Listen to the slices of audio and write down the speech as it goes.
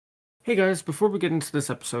Hey guys, before we get into this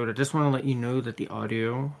episode, I just want to let you know that the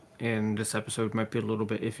audio in this episode might be a little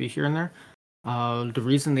bit iffy here and there. The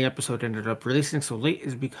reason the episode ended up releasing so late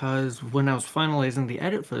is because when I was finalizing the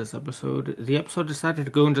edit for this episode, the episode decided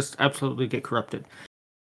to go and just absolutely get corrupted.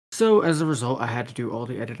 So as a result, I had to do all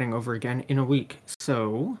the editing over again in a week.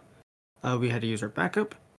 So we had to use our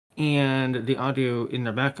backup, and the audio in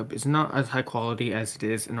our backup is not as high quality as it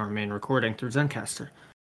is in our main recording through Zencaster.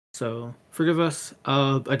 So forgive us.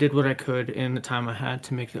 I did what I could in the time I had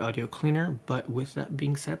to make the audio cleaner. But with that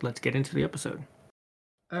being said, let's get into the episode.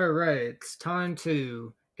 All right, it's time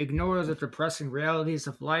to ignore the depressing realities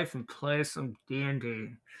of life and play some D&D.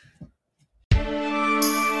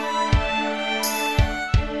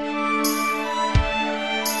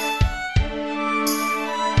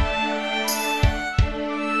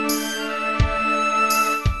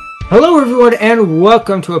 Hello everyone and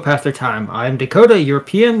welcome to A Path Through Time. I'm Dakota, your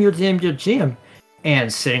PM, your DM, your GM.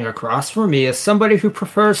 And sitting across from me is somebody who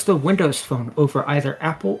prefers the Windows Phone over either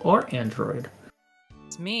Apple or Android.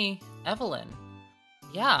 It's me, Evelyn.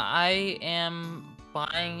 Yeah, I am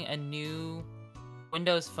buying a new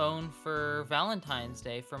Windows Phone for Valentine's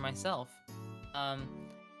Day for myself.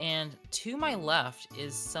 And to my left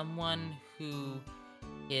is someone who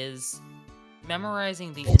is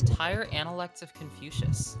memorizing the entire Analects of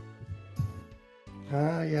Confucius.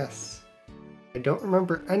 Yes. I don't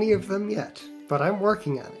remember any of them yet, but I'm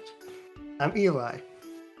working on it. I'm Eli,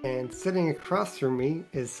 and sitting across from me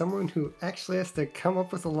is someone who actually has to come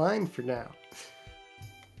up with a line for now.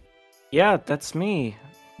 Yeah, that's me,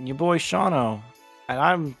 your boy Shauno, and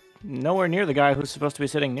I'm nowhere near the guy who's supposed to be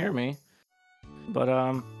sitting near me.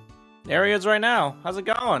 But there he is right now. How's it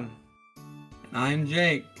going? I'm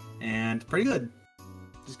Jake, and pretty good.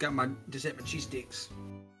 Just ate my cheesesteaks.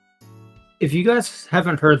 If you guys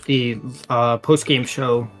haven't heard the post-game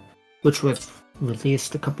show, which was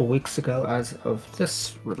released a couple weeks ago as of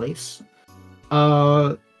this release,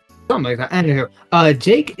 something like that. Anywho,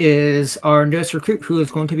 Jake is our newest recruit who is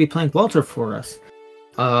going to be playing Walter for us.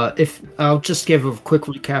 If I'll just give a quick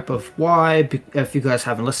recap of why, if you guys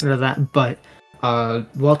haven't listened to that, but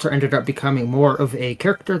Walter ended up becoming more of a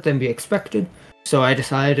character than we expected. So I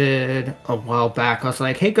decided a while back, I was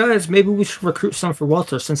like, hey guys, maybe we should recruit some for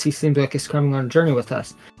Walter since he seems like he's coming on a journey with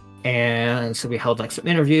us. And so we held like some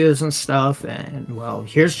interviews and stuff, and well,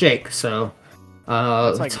 here's Jake. So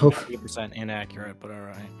That's like let's hope 90% inaccurate, but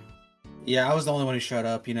alright. Yeah, I was the only one who showed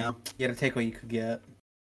up, you know? You had to take what you could get.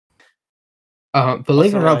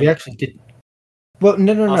 believe it or not, we actually did. Well,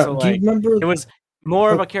 no. Also, Do you remember? It was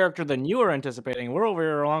more of a character than you were anticipating. We're over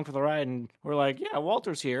here along for the ride, and we're like, yeah,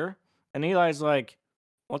 Walter's here. And Eli's like,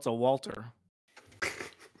 what's a Walter?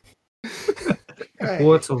 Hey,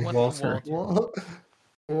 What's a What's a Walter?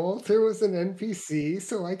 Walter was an NPC,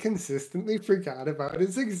 so I consistently forgot about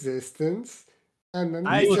his existence. And then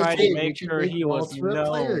I said, tried to "Hey, make we should sure make he was Walter a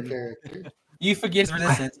player known." character." You forget his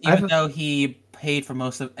resistance, I have even a- though he paid for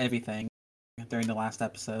most of everything during the last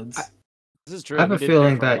episodes. This is true. I have he a did pay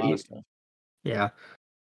feeling for a that lot you- of stuff.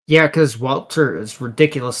 Yeah, because Walter is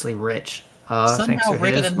ridiculously rich. Thanks Somehow to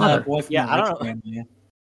richer his than the mother. boy from Yeah, the I rich don't know. family.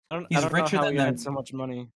 I He's don't know richer how than he had the- so much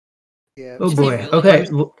money. Yeah, Oh Is he boy. really? Okay.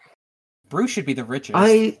 Well, Bruce should be the richest.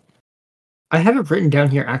 I have it written down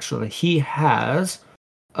here actually. He has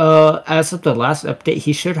as of the last update,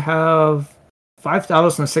 he should have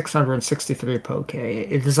 5,663 poke.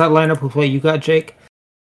 Does that line up with what you got, Jake?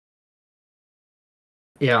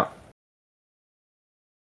 Yeah.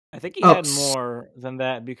 I think he Oh, had more than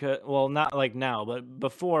that because, well, not like now, but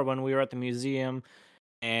before when we were at the museum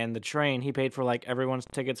and the train, he paid for like everyone's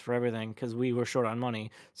tickets for everything because we were short on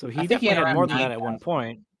money. So he think he definitely had had around more than that at one 9,000.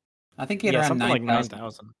 point. I think he had Yeah, around something like 9,000.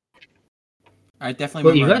 9,000. I definitely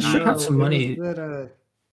Well, you remember. guys should have some it was money. that,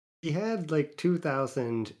 he had like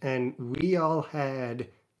 2,000, and we all had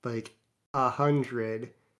like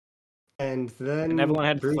 100. And then everyone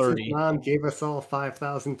had Bruce's 30. mom gave us all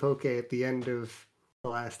 5,000 poke at the end of the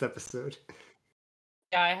last episode.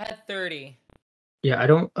 Yeah, I had 30. Yeah, I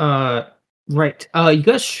don't right. You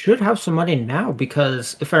guys should have some money now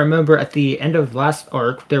because if I remember at the end of last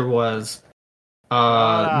arc there was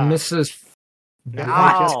Mrs. Yeah, Now.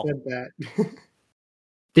 I just said that.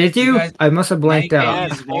 Did you? guys- I must have blanked now you out.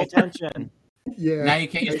 can't Yes, pay attention. Yeah. Now you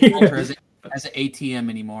can't use Walter as an ATM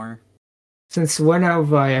anymore. Since when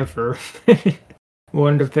have I ever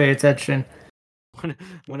wanted to pay attention?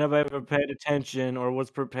 When have I ever paid attention or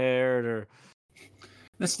was prepared or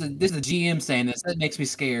This is the GM saying this. That makes me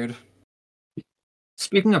scared.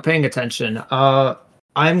 Speaking of paying attention,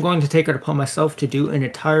 I'm going to take it upon myself to do an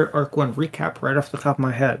entire Arc 1 recap right off the top of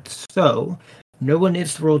my head. So, no one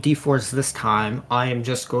needs to roll d4s this time. I am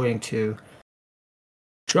just going to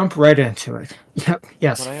jump right into it. Yep.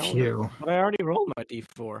 Yes. But Phew. I already rolled my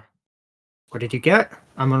d4. What did you get?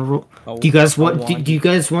 I'm gonna roll. Oh, Do you guys a want? Do one. you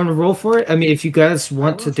guys want to roll for it? I mean, if you guys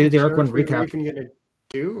want to do the arc one if we were recap, even gonna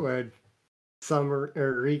do a summer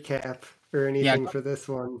or recap or anything for this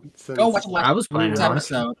one. Since Go watch I was planning on it.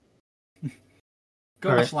 episode. Go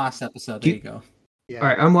All watch right. last episode. There you go. Yeah. All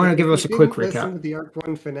right, I'm gonna give us a quick Listen recap. to the arc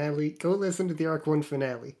one finale. Go listen to the arc one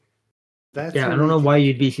finale. That's Yeah, your I don't know recap. why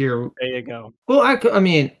you'd be here. There you go. Well, I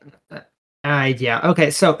mean, yeah. Okay,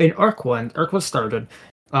 so in arc one started.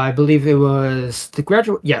 I believe it was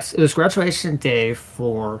Yes, it was graduation day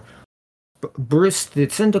for Bruce the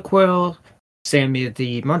Cyndaquil, Sammy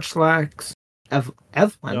the Munchlax, Evelyn,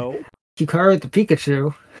 No. Hikaru the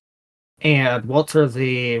Pikachu, and Walter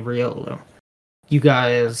the Riolu. You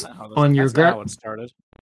guys on your That's not how it started.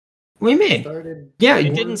 What do you mean? Started Yeah, It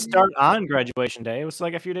you didn't start on graduation day. It was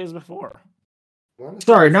like a few days before.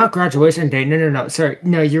 Sorry, not graduation day. No. Sorry,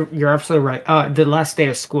 no, you're absolutely right. The last day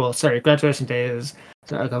of school. Sorry, graduation day is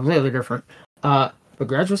completely different. But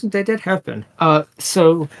graduation day did happen.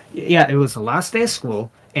 So yeah, it was the last day of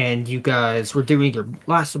school, and you guys were doing your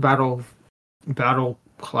last battle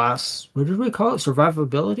class. What did we call it?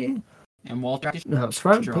 Survivability? And Walter. No,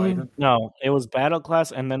 survivability. No, it was battle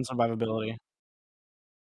class and then survivability.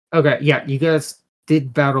 Okay, yeah, you guys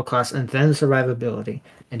did battle class and then survivability,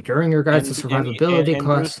 and during your guys' survivability and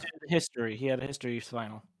class, Bruce did history. He had a history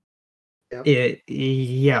final.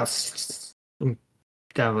 Yes,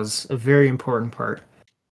 that was a very important part.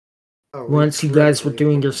 Oh, Once you guys were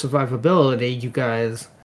doing your survivability, you guys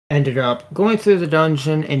ended up going through the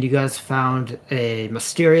dungeon, and you guys found a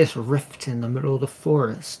mysterious rift in the middle of the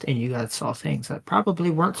forest, and you guys saw things that probably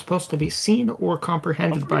weren't supposed to be seen or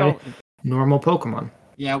comprehended by normal Pokemon.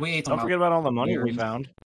 Yeah, we ate some. Don't forget about all the money we berries. found.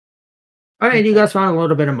 Alright, you guys found a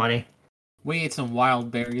little bit of money. We ate some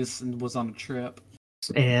wild berries and was on a trip.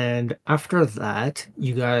 And after that,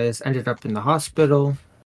 you guys ended up in the hospital,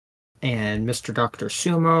 and Mr. Dr.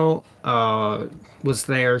 Sumo was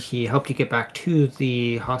there. He helped you get back to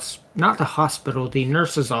the not the hospital, the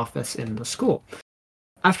nurse's office in the school.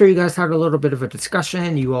 After you guys had a little bit of a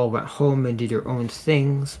discussion, you all went home and did your own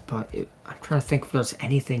things, but I'm trying to think if there's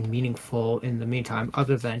anything meaningful in the meantime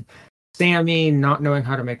other than Sammy not knowing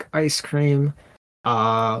how to make ice cream,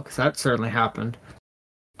 because that certainly happened.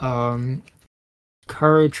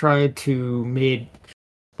 Kari tried to make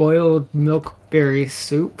boiled milkberry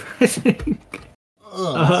soup.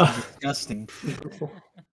 Ugh, that's disgusting.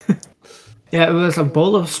 Yeah, it was a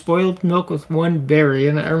bowl of spoiled milk with one berry,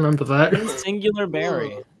 and I remember that. Singular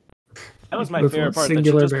berry. That was my With favorite one part. That she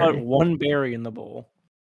singular just put berry. one berry in the bowl.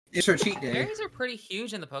 It's her cheat day. Berries are pretty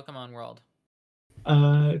huge in the Pokemon world.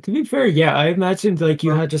 To be fair, yeah, I imagined like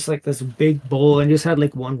you had just like this big bowl and just had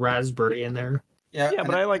like one raspberry in there. Yeah,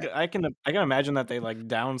 but I can imagine that they like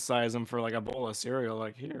downsize them for like a bowl of cereal.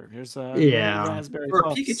 Like here's a Yeah. raspberry. For a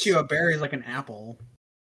puffs. Pikachu, a berry is like an apple.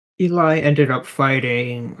 Eli ended up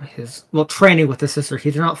training with his sister.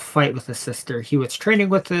 He did not fight with his sister. He was training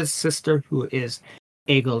with his sister, who is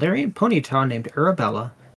a Galarian Ponyta named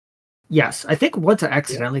Arabella. Yes, I think once I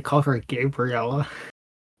accidentally called her Gabriella.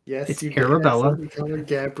 Yes, It's you Arabella. did call her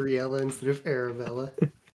Gabriella instead of Arabella.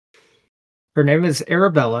 Her name is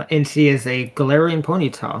Arabella, and she is a Galarian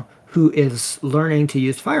Ponyta who is learning to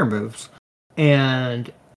use fire moves.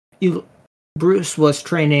 And Bruce was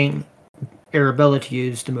training Arabella to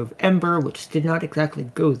use the move Ember, which did not exactly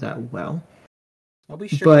go that well. Are we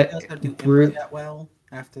sure But he does not do Bru- Ember that well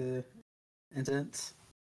after incidents?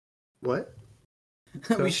 What?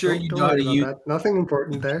 Are we sure you know how to worry about use? that. Nothing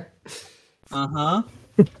important there. Uh-huh.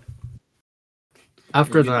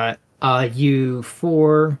 After that, you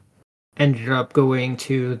four ended up going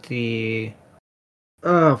to the...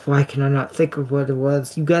 Oh, why can I not think of what it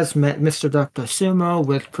was? You guys met Mr. Dr. Sumo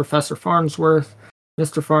with Professor Farnsworth.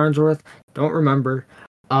 Mr. Farnsworth, don't remember,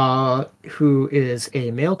 who is a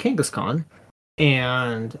male Kangaskhan,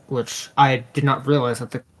 and which I did not realize at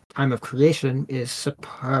the time of creation is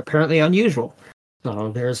apparently unusual.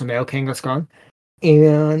 So there's a male Kangaskhan,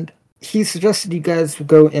 and he suggested you guys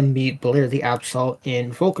go and meet Blair the Absol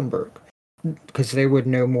in Vulcanburg, because they would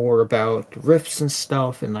know more about rifts and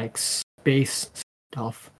stuff and like space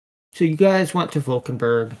stuff. So you guys went to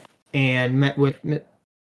Vulcanburg and met with...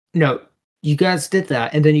 No, you guys did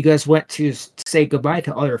that, and then you guys went to say goodbye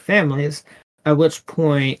to all your families, at which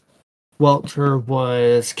point Walter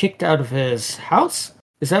was kicked out of his house?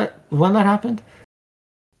 Is that when that happened?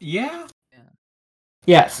 Yeah.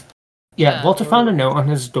 Yes. Yeah, Yeah. Walter found a note on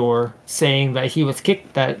his door saying that he was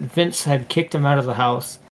that Vince had kicked him out of the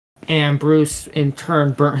house, and Bruce in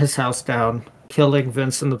turn burnt his house down, killing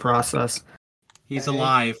Vince in the process. He's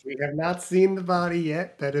alive. We have not seen the body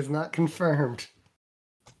yet. That is not confirmed.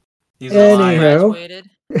 He's alive. Anyhow. Graduated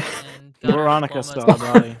and got her Veronica diplomas saw the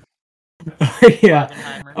from body. Yeah.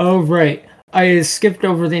 Oppenheimer. Oh, right. I skipped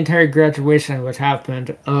over the entire graduation, what happened.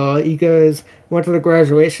 You guys went to the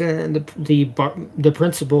graduation, and the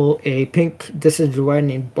principal, a pink decidueye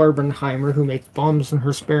named Barbenheimer, who makes bombs in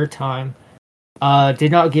her spare time,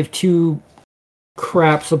 did not give two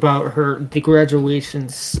craps about the graduation,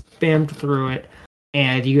 spammed through it,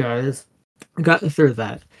 and you guys got through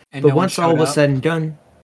that. And But no one once all showed was up? said and done,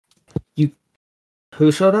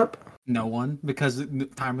 who showed up? No one, because the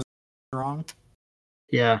time was wrong.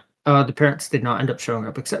 Yeah. The parents did not end up showing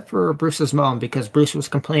up, except for Bruce's mom, because Bruce was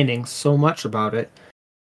complaining so much about it.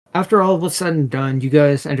 After all was said and done, you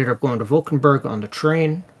guys ended up going to Vulcanburg on the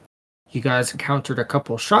train. You guys encountered a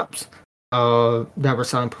couple of shops that were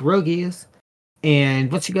selling pierogies.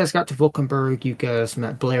 And once you guys got to Vulcanburg, you guys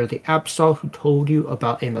met Blair the Absol, who told you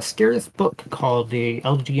about a mysterious book called The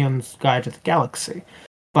LGM's Guide to the Galaxy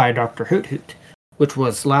by Dr. Hoot Hoot, which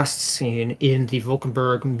was last seen in the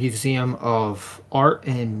Vulcanburg Museum of Art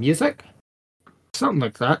and Music. Something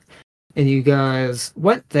like that. And you guys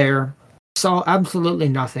went there, saw absolutely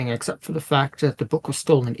nothing except for the fact that the book was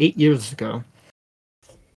stolen 8 years ago.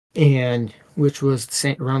 And which was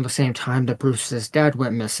around the same time that Bruce's dad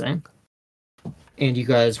went missing. And you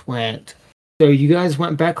guys went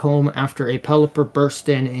back home after a Pelipper burst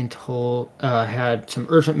in and had some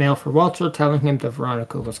urgent mail for Walter, telling him that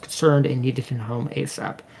Veronica was concerned and needed him home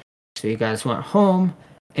ASAP. So you guys went home,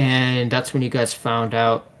 and that's when you guys found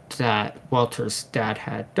out that Walter's dad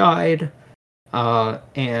had died.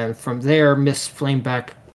 And from there, Miss Flameback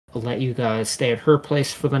let you guys stay at her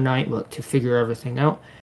place for the night to figure everything out.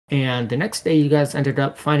 And the next day, you guys ended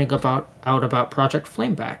up finding out about Project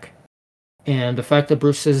Flameback. And the fact that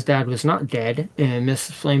Bruce's dad was not dead, and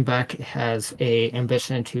Mrs. Flameback has a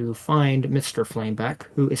ambition to find Mr. Flameback,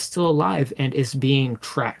 who is still alive and is being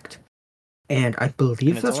tracked. And I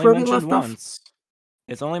believe that's where we left off.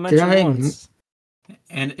 It's only mentioned once.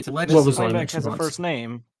 And it's alleged What was only Flameback mentioned has a once? first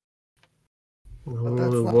name. But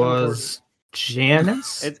that's It not was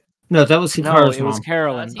Janice? It- No, that was Hikaru's it was mom.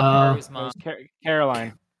 Carolyn. That's It Hikaru's was mom.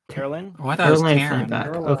 Caroline. Caroline? Oh, I thought it was Caroline Karen.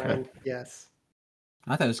 Flameback. Okay. Caroline, yes.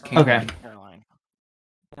 I thought it was Karen. Okay. Caroline.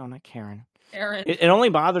 No, not Karen. Aaron. It only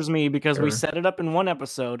bothers me because we Sure. set it up in one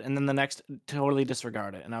episode and then the next totally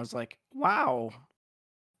disregard it. And I was like, wow,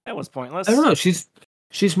 that was pointless. I don't know.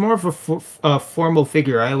 She's more of a formal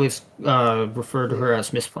figure. I always refer to her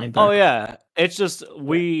as Miss Flameback. Oh, yeah. It's just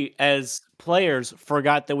we, as players,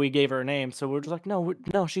 forgot that we gave her a name. So we're just like, no,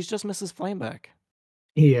 she's just Mrs. Flameback.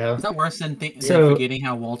 Yeah. Is that worse than So- forgetting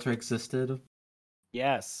how Walter existed?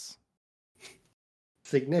 Yes.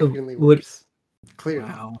 Significantly Would- worse. Clearly.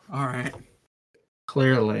 Wow. All right.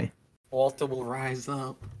 Clearly. Walter will rise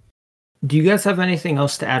up. Do you guys have anything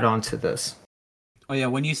else to add on to this? Oh yeah,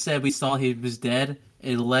 when you said we saw he was dead,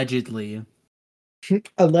 allegedly.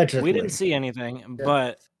 Allegedly. We didn't see anything,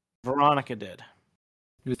 but Veronica did.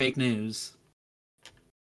 It was fake news.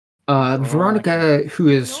 Veronica, who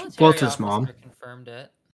is Military Walter's officer mom. confirmed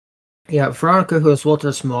it. Yeah, Veronica, who is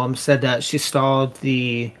Walter's mom, said that she saw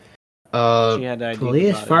the She had to ID the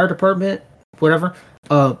police, body. fire department, whatever,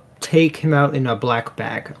 take him out in a black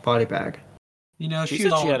bag, a body bag. You know, She she's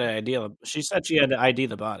said all, she had to ID. She said she had to ID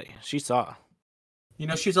the body. She saw. you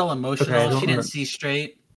know, she's all emotional. Okay, I don't she didn't remember. see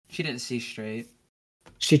straight. She didn't see straight.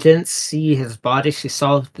 She didn't see his body. She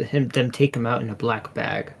saw them take him out in a black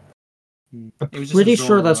bag. I'm It was just pretty a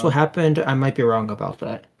sure that's what Zorro. happened. I might be wrong about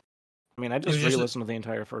that. I mean, I was just just a- re-listened to the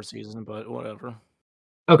entire first season, but whatever.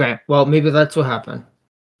 Okay, well, maybe that's what happened.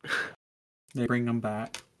 They bring him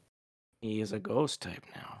back. He is a ghost type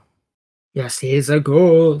now. Yes, he is a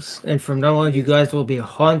ghost. And from now on, you guys will be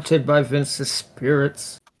haunted by Vince's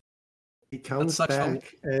spirits. He comes sucks for-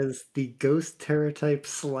 back as the ghost pterotype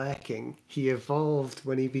slacking. He evolved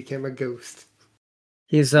when he became a ghost.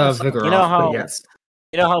 He's That's- Vigoroth, You know how- but yes.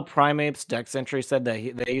 You know how Primape's Dex entry said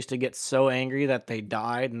that they used to get so angry that they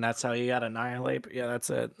died, and that's how you got annihilate? Yeah, that's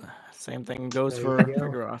it. Same thing goes There for you go.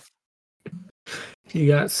 Vigoroth. He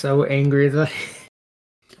got so angry that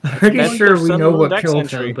I'm pretty That's sure their we son know with what Dex killed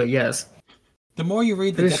entry. him, but yes. The more you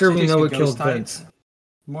read the Pretty Dex sure we entries know for what ghost killed types, Vince.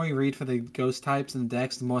 the more you read for the ghost types and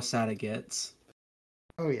decks, the more sad it gets.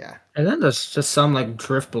 Oh yeah. And then there's just some like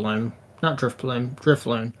Driftloon,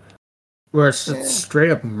 where it's just Yeah.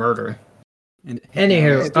 straight up murder. And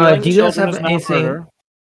Anywho, Stealing do you guys children have is not anything? murder.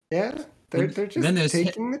 Yeah. They're And just then there's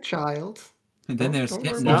taking the child. and then there's Don't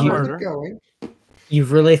hits worry and about You- where murder. they're going. You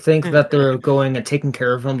really think that they're going and taking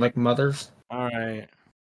care of him like mothers? All right.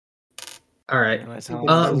 All right. That's how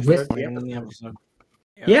Uh, it was with- funny in the episode.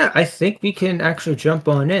 Yeah, I think we can actually jump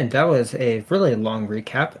on in. That was a really long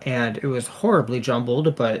recap, and it was horribly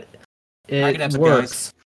jumbled, but I could have it some works.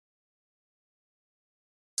 guys.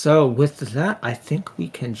 So with that, I think we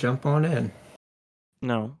can jump on in.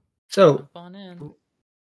 No. So, Jump on in.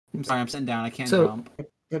 I'm sorry, I'm sitting down. I can't So- jump.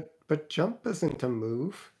 But jump isn't a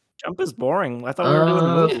move. Jump is boring. I thought we were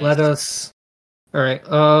doing moves. let us. All right.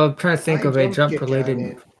 I'm trying to think Why of a get jump-related down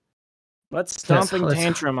in? move. Let's stomping let's-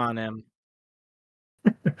 tantrum on him.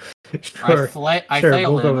 Sure, I sure.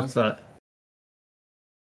 fail We'll go him. with that.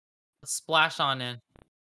 Splash on in.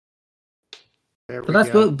 There But we that's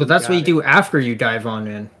go. what you Got it. do after you dive on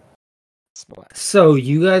in. Splash. So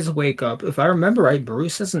you guys wake up. If I remember right,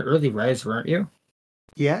 Bruce is an early riser, aren't you?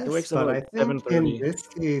 Yes, wakes up but at I like think in 7:30. this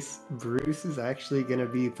case, Bruce is actually going to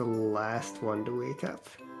be the last one to wake up.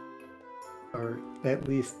 Or at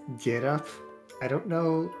least get up. I don't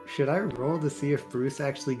know. Should I roll to see if Bruce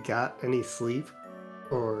actually got any sleep?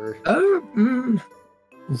 Or.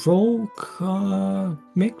 Roll.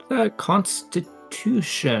 Make that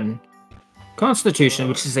Constitution. Constitution,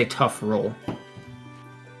 which is a tough roll.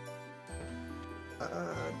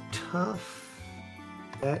 Tough.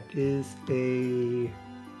 That is a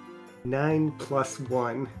 9 plus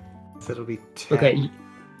 1. So it'll be 10. Okay.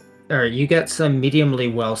 Alright, you get some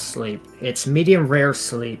mediumly well sleep. It's medium rare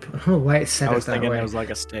sleep. I don't know why it said I it was that thinking way. it was like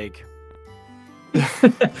a steak.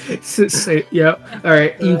 Yeah. All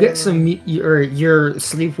right. You get some. Your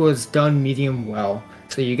sleep was done medium well,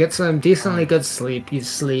 so you get some decently good sleep. You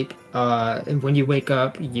sleep, and when you wake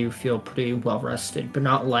up, you feel pretty well rested, but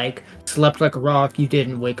not like slept like a rock. You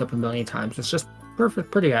didn't wake up a million times. It's just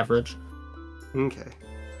perfect, pretty average. Okay.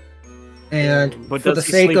 And But for does the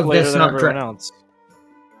he sake sleep of later this than not everyone else?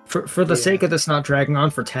 for the sake of this not dragging on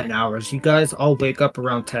for 10 hours, you guys all wake up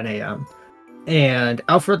around 10 a.m. And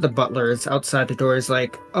Alfred the butler is outside the door. He's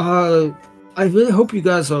like, I really hope you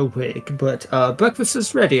guys are awake, but breakfast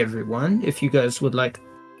is ready, everyone. If you guys would like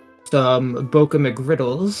some Boca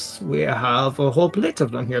McGriddles, we have a whole plate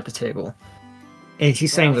of them here at the table. And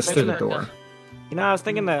he's saying this through the door. You know, I was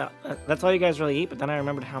thinking that that's all you guys really eat, but then I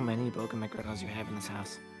remembered how many Boca McGriddles you have in this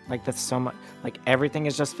house. Like, that's so much. Like, everything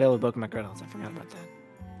is just filled with Boca McGriddles. I forgot about that.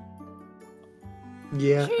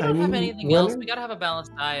 Yeah, Sure, you don't have anything else. We gotta have a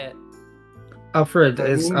balanced diet. Alfred I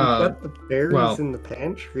is, mean, you've got the berries well- in the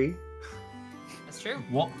pantry. That's true.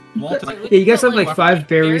 Walter, Yeah, you guys have like put 5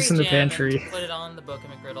 berries in the berry jam and pantry. Put it on the Boca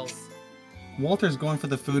McGriddles. Walter's going for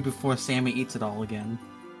the food before Sammy eats it all again.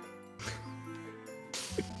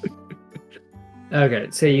 Okay,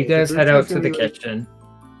 so you guys head out to the kitchen.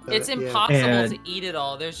 It's Yeah. impossible And- to eat it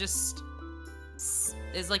all. There's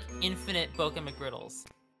like infinite Boca McGriddles.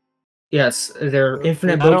 Yes, they're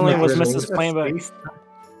infinite Not Boca only was McGriddles. Mrs. Flameback-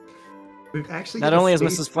 We've actually Not got a only is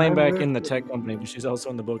Mrs. space-time Flameback rift in the with- tech company, but she's also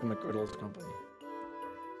in the Boca McGriddles company.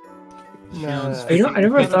 No, You know, I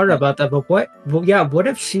never thought about that, but what? Well, yeah, what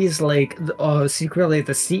if she's like secretly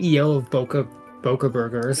the CEO of Boca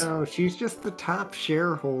Burgers? No, she's just the top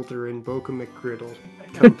shareholder in Boca McGriddle.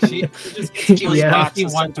 She Just Yeah. yeah.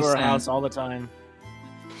 boxes sent to her 51%. house all the time.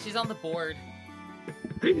 She's on the board.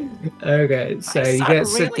 Okay, so you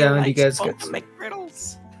guys sit down. You guys get.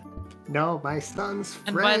 McGriddles. No, my son's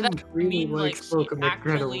And by friend that I really mean like likes she Boca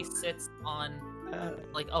actually McGriddle. sits on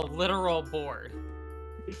like a literal board.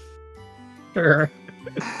 Sure.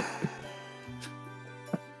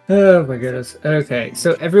 Oh my goodness. Okay,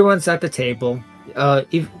 so everyone's at the table.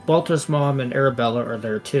 Walter's mom and Arabella are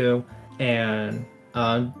there too, and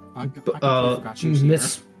I completely forgot she was here.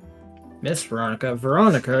 Miss Veronica.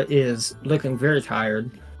 Veronica is looking very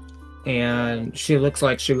tired, and she looks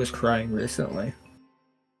like she was crying recently.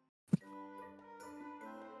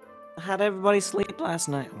 How'd everybody sleep last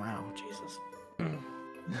night? Wow, Jesus.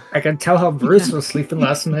 I can tell how Bruce was sleeping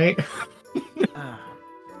last night.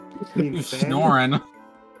 You're snoring.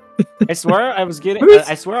 I swear I was getting. Bruce!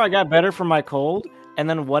 I swear I got better from my cold, and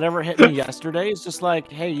then whatever hit me yesterday is just like,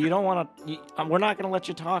 hey, you don't want to. We're not gonna let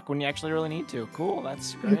you talk when you actually really need to. Cool,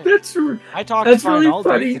 that's great. I talked That's fine really all day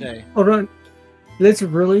funny. today. Hold on. That's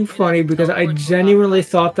really funny because I genuinely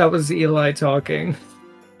thought that was Eli talking.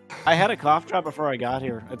 I had a cough drop before I got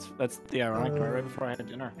here. That's the ironic part. Right before I had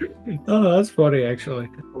dinner. Oh, that's funny actually.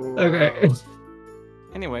 Okay.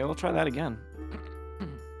 Anyway, we'll try that again.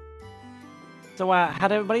 So,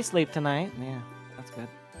 how'd everybody sleep tonight? Yeah, that's good.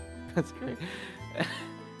 That's great.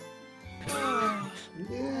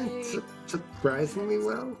 Yeah, surprisingly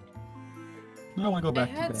well. I want to go I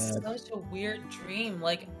back to had bed. such a weird dream.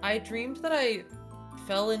 Like, I dreamed that I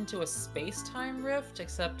fell into a space-time rift,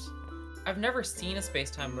 except I've never seen a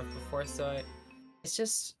space-time rift before, so it's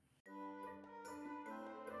just...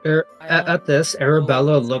 At this,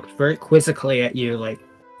 Arabella looked very quizzically at you, like,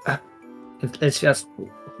 It's just,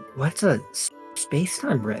 what's a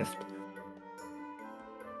space-time rift?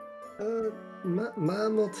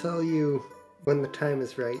 Mom will tell you when the time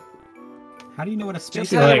is right. How do you know what a space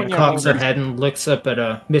Just say it when Like you're cocks her holding- head and looks up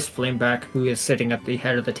at Miss Flameback, who is sitting at the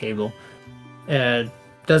head of the table, and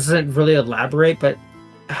doesn't really elaborate, but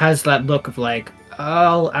has that look of like,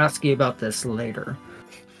 I'll ask you about this later.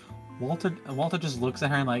 Walter just looks at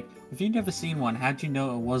her and like, if you've never seen one, how'd you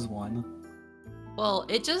know it was one? Well,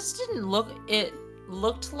 it just didn't look. It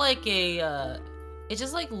looked like a. It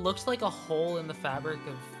just like looked like a hole in the fabric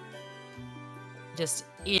of. Just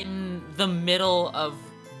in the middle of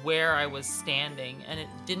where I was standing, and it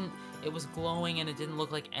didn't. It was glowing, and it didn't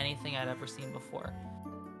look like anything I'd ever seen before.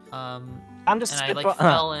 I'm just And I like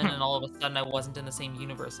fell in, and all of a sudden I wasn't in the same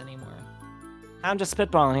universe anymore. I'm just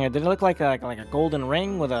spitballing here. Did it look like a golden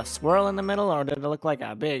ring with a swirl in the middle, or did it look like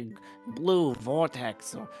a big blue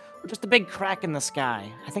vortex, or just a big crack in the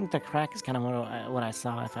sky? I think the crack is kind of what I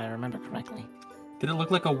saw, if I remember correctly. Did it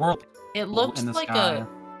look like a whirl? It looked in the like sky?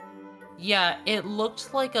 Yeah, it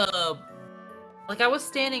looked like a. Like I was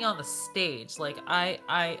standing on the stage. Like I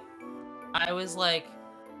was like,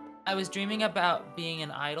 I was dreaming about being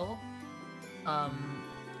an idol, and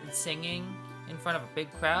singing in front of a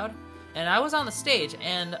big crowd, and I was on the stage,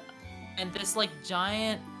 and this like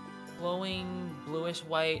giant glowing bluish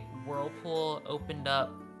white whirlpool opened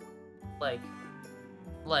up, like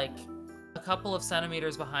a couple of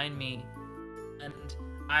centimeters behind me, and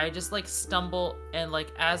I just like stumbled, and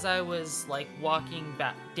like as I was like walking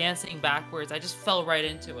back, dancing backwards, I just fell right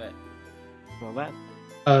into it. Well, that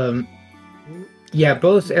Yeah,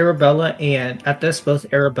 both Arabella and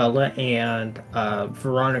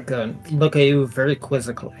Veronica look at you very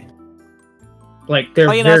quizzically. Like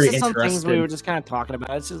they're it's very just some things interested. we were just kind of talking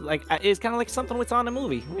about. It's just like it's kind of like something we saw in a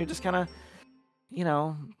movie. We were just kind of,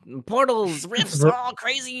 portals, rifts, all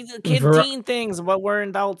crazy teen things. But we're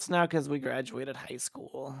adults now because we graduated high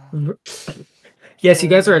school. Yes, you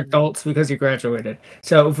guys are adults because you graduated.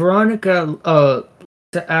 So Veronica,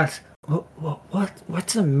 to ask,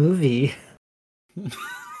 what's a movie?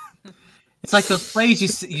 It's like those plays you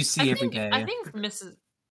see every day. I think Mrs.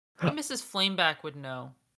 Flameback would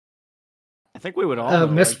know. I think we would all know.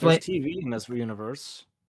 Miss There's TV in this universe.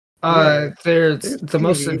 There's the TV,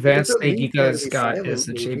 most but advanced it's at thing you least gonna guys be got silent is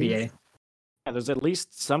the movies. JBA. Yeah, there's at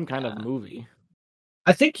least some kind of movie.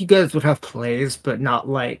 I think you guys would have plays, but not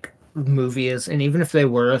like movies. And even if they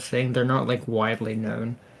were a thing, they're not like widely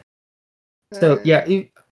known. So yeah,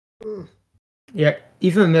 yeah.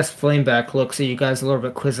 Even Miss Flameback looks at you guys a little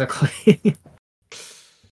bit quizzically.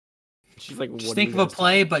 She's like, Just think of a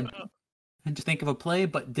play, but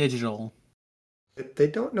digital. They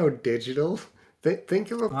don't know digital. They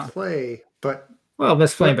think of a play, but Well,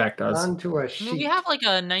 Miss Flameback does. onto a I sheet. mean, we have like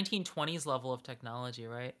a 1920s level of technology,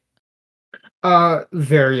 right?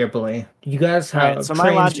 Variably. You guys have Right, so my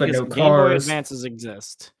trains logic but is no Game Boy cars. Advances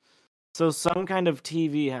exist. So some kind of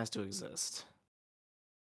TV has to exist.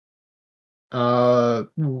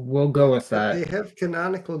 We'll go with They that. have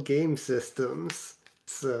canonical game systems.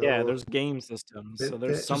 So Yeah, there's game systems, so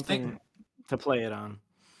there's Just something to play it on.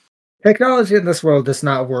 Technology in this world does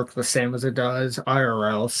not work the same as it does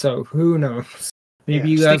IRL, so who knows? Maybe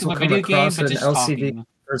Yeah, you Just guys think will of a come video game, across but an just LCD talking.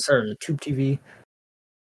 or sorry, Tube TV.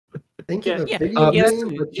 think of a Yeah, video yes,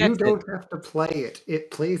 game, but yes, you don't have to play it.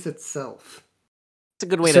 It plays itself. It's a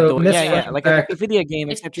good way So, to do it. Miss Yeah, like a Flameback- video game,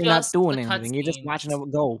 It's except you're not just doing the anything. You're just watching cutscenes.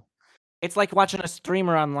 it go. It's like watching a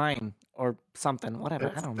streamer online or something.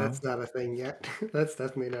 Whatever. I don't know. That's not a thing yet. That's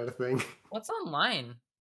definitely not a thing. What's online?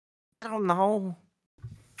 I don't know.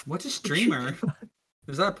 What's a streamer?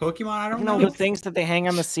 Is that a Pokemon? I don't You know. know the things that they hang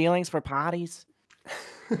on the ceilings for potties?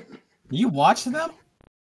 You watch them?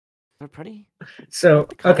 They're pretty. So,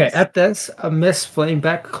 the okay, colors. at this, Miss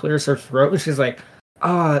Flameback clears her throat and she's like,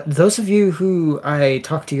 those of you who I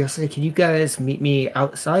talked to yesterday, can you guys meet me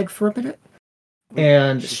outside for a minute?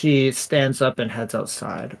 And she stands up and heads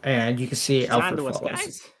outside, and you can see She's Alfred onto us,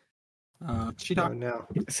 follows. guys. She Oh talked. no.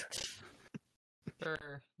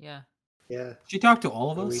 Sure, yeah. Yeah. She talked to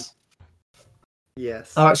all of Are us.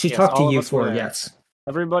 Yes. She Yes, talked all to of you us were for there. yes.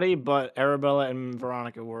 Everybody but Arabella and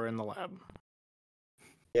Veronica were in the lab.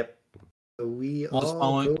 Yep. So we Walt's all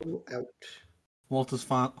following. go out. Walter's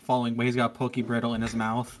following, but he's got a Pokebrittle in his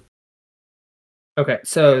mouth. Okay,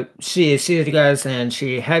 so she sees you guys and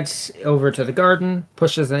she heads over to the garden,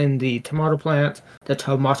 pushes in the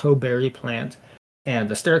tomato berry plant, and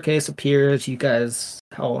the staircase appears. You guys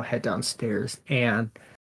all head downstairs, and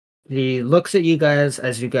she looks at you guys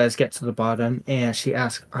as you guys get to the bottom, and she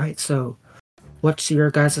asks, "All right, so what's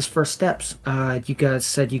your guys' first steps? You guys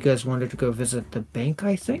said you guys wanted to go visit the bank,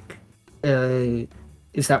 I think.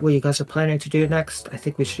 is that what you guys are planning to do next? I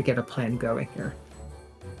think we should get a plan going here.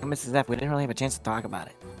 Mrs. F, we didn't really have a chance to talk about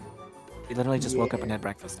it. We literally just woke up and had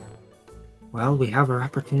breakfast. Well, we have our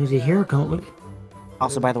opportunity here, don't we?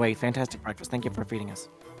 Also, by the way, fantastic breakfast. Thank you for feeding us.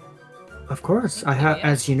 Of course. I have,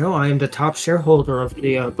 as you know, I am the top shareholder of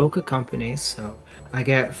the Boca company, so I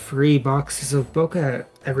get free boxes of Boca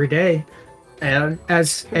every day. And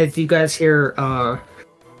as you guys hear,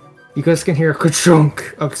 you guys can hear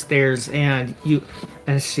ka-chunk upstairs, and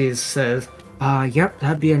she says, yep,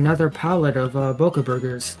 that'd be another pallet of Boca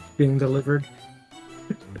burgers being delivered.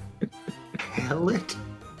 Pallet?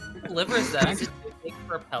 Liver is that? Is it too big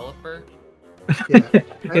for a pelipper? Yeah.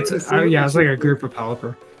 It's like a group of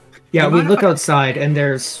pelipper. Yeah, we look outside and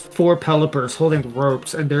there's 4 pelipers holding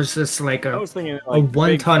ropes, and there's just like I a was thinking a like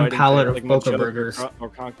 1-ton big pallet fighting of pit, Boca like burgers. Or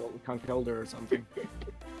Conkelder or something.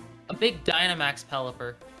 A big Dynamax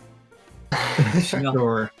pelipper.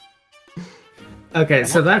 Sure. Okay,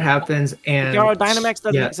 so that happens, and Yo, Dynamax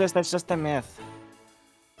doesn't yeah. exist. That's just a myth.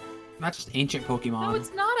 Not just ancient Pokemon. No,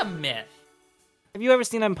 it's not a myth. Have you ever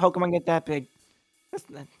seen a Pokemon get that big?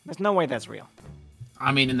 There's no way that's real.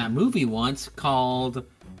 I mean, in that movie once called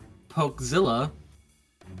Pokezilla.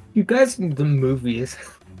 You guys, the movies.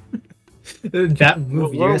 That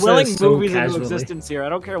movie. We're you guys willing said it so movies into casually. existence here. I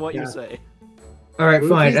don't care what Yeah. you say. All right,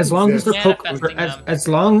 fine. Movies As long as they're exist. Manifesting them. as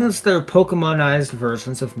long as they're Pokemonized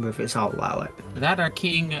versions of movies, I'll allow it. That or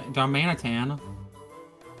King Darmanitan.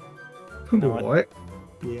 No, What?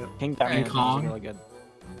 Yeah. King King Diamond Kong. is really good.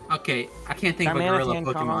 Okay, I can't think of a gorilla Darmanitan,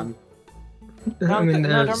 Pokemon. I mean,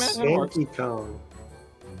 no, there's Darmanitan works. Mankey Kong.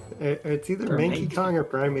 It's either Or Mankey Mankey. Kong or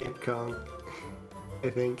Primate Kong. I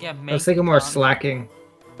think. Yeah, I was thinking more slacking.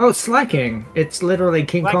 Oh, slacking! It's literally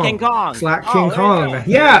King Slack Kong. King Kong. Slack Oh, King there you Kong. go.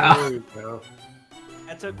 Yeah, There you go.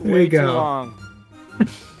 That took There way you too go. long.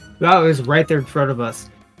 that was right there in front of us.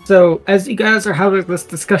 So, as you guys are having this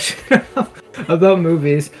discussion about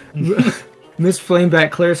movies, Miss Flameback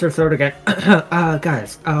clears her throat again.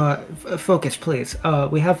 Guys, focus, please.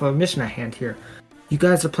 We have a mission at hand here. You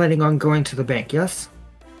guys are planning on going to the bank, yes?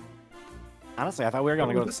 Honestly, I thought we were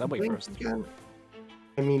gonna go to the subway first. Again?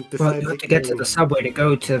 I mean, Well, besides you have to get to the subway to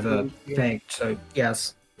go to the Yeah. bank, so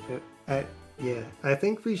yes. Yeah, I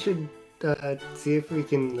think we should see if we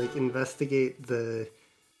can like investigate the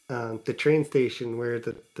train station where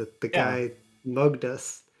the guy mugged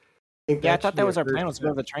us. Yeah, I that thought should that be was our first plan, was to go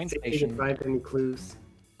to the step. train See if we can station. find any clues.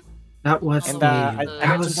 That was And the... I that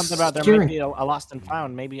mentioned was something about there steering- might be a lost and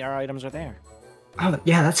found. Maybe our items are there. Oh,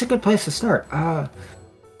 yeah, that's a good place to start.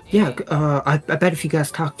 Yeah, I bet if you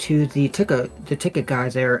guys talk to the ticket guy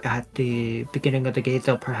there at the beginning of the gate,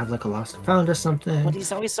 they'll probably have like a lost and found or something. But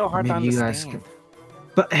he's always so hard to Maybe you guys understand.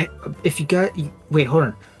 But hey, if you got... Wait, hold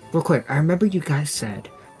on. Real quick, I remember you guys said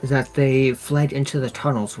that they fled into the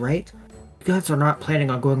tunnels, right? You guys are not planning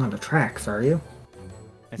on going on the tracks, are you?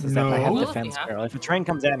 It's just that I have No. defense Yeah. girl. If a train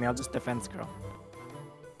comes at me, I'll just defense girl.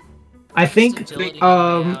 I think, Agility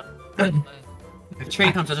If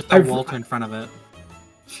train comes, I'll just I've- throw Walter in front of it.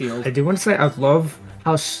 Shield. I do want to say I love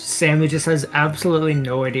how Sammy just has absolutely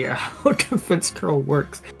no idea how Defense Curl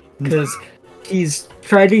works. Because he's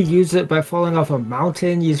tried to use it by falling off a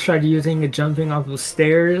mountain, he's tried using it jumping off the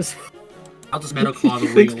stairs. I'll just Metal Claw the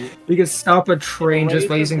He wheel. He can stop a train just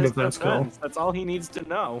by Raises using his Defense Curl. defense. That's all he needs to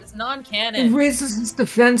know. It's It non-canon. raises his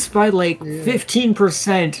defense by like Yeah.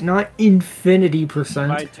 15%, not infinity By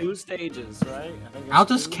percent. 2 stages, right? I think I'll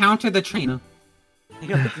it's just counter the train. 2.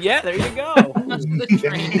 Yeah, there you go. The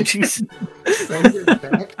train. Send it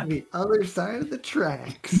back to the other side of the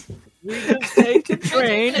tracks. We just take the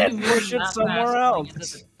train Imagine and push it that somewhere fast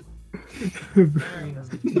else.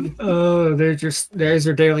 Oh, there's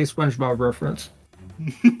your daily SpongeBob reference.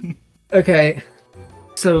 Okay,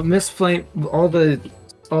 so Miss Flame, all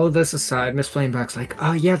of this aside, Miss Flameback's like,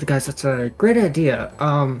 oh yeah, guys, that's a great idea.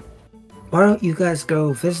 Why don't you guys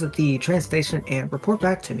go visit the train station and report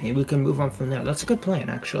back to me? We can move on from there. That's a good plan,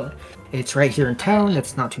 actually. It's right here in town.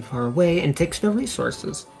 It's not too far away, and it takes no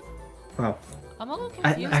resources. Well, I'm a little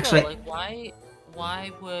I- confused actually- though. Like,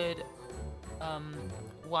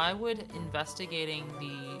 why would investigating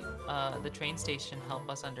the train station help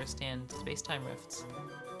us understand space-time rifts?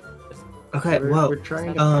 okay, we're, well, we're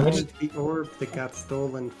trying to um, find the orb that got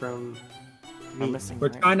stolen from I'm me. missing We're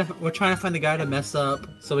train. trying to find the guy to mess up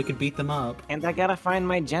so we can beat them up. And I gotta find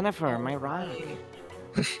my Jennifer, my ride.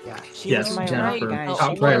 Yeah. She's Yes, my Jennifer, ride, guys.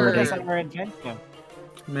 top She priority. was our adventure.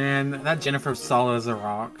 Man, that Jennifer's solid as a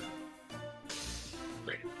rock.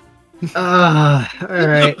 all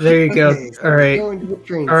right, there you go. Okay, so All we're right, going to the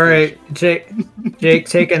train all right, station. Jake,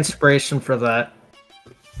 take inspiration for that.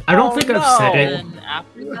 I don't Oh, think I've said no. it. And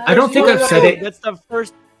after that, I don't think I've said it. That's the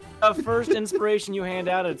first. The first inspiration you hand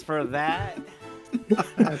out, it's for that.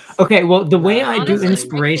 Okay, well, the way I do Honestly,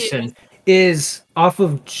 inspiration is off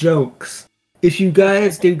of jokes. If you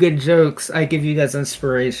guys do good jokes, I give you guys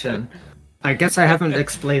inspiration. I guess I haven't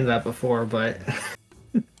explained that before, but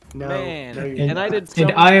No, Man, no, And- and I did so and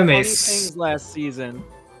many I am a funny s- things last season.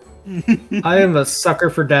 I am a sucker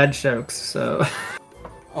for dad jokes. So,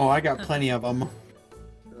 Oh, I got plenty of them.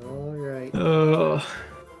 All right.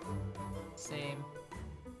 Same.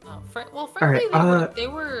 Well, Alright, frankly, they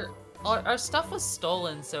were our stuff was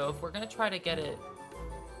stolen, so if we're gonna try to get it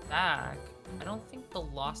back, I don't think the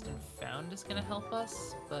lost and found is gonna help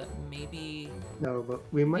us, but maybe. No, but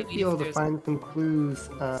we might Maybe be if able to there's- find some clues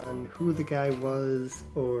on who the guy was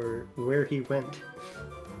or where he went.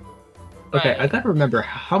 okay, I Right. gotta remember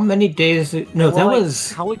how many days. No, that Well, like,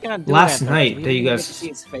 was how we gonna do last that, though? night We that you didn't get guys- to see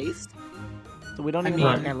his face, so we don't I even know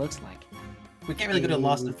what the mean- guy looks like. We can't really go to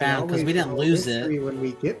Lost and We can Found because we always didn't roll lose history it. when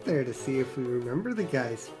we get there to see if we remember the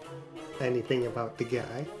guy's anything about the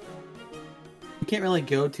guy. We can't really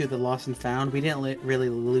go to the Lost and Found. We didn't really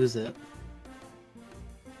lose it.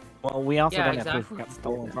 Well, we also Yeah, don't have proof exactly. we got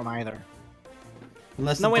stolen from either.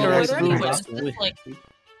 Unless No the way to Are really dollars there prove any were that. lost. witnesses? Like,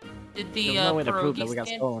 did the There's no way to prove that pierogi we got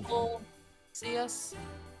stand stolen. people see us?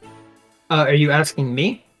 Are you asking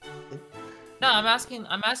me? No, I'm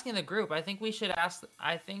asking the group. I think we should ask.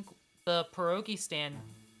 I think the pierogi stand.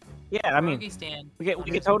 Yeah, I mean, Pierogi stand. we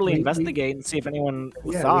could totally we- investigate and see if anyone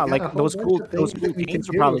Yeah, saw. we got a Like whole those bunch cool, of those things cool that we teens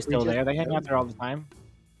could are probably do if we still just there. They hang go. out there all the time.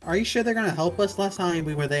 Are you sure they're gonna help us? Last time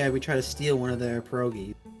we were there, we tried to steal one of their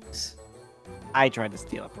pierogies. I tried to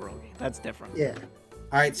steal a pierogi. That's different. Yeah,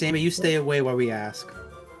 All right, Sammy, you stay away while we ask.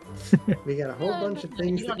 we got a whole bunch of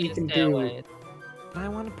things you that don't we need to can stay do. away. I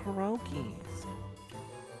want pierogies.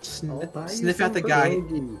 I'll buy you Sniff some out the guy.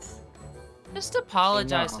 pierogies. Just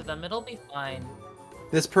apologize No. to them. It'll be fine.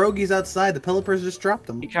 There's pierogies outside. The Pillipers just dropped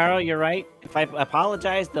them. Hikaru, you're right. If I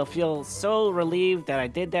apologize, they'll feel so relieved that I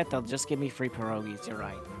did that. They'll just give me free pierogies. You're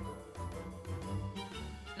right.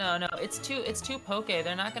 No, it's two poke.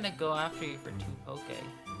 They're not gonna go after you for two poke.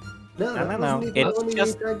 No, that no, wasn't even it's the one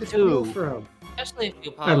just we tried to steal two. from. Especially if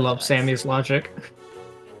you I apologize. love Sammy's logic.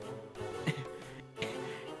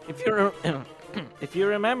 If you if you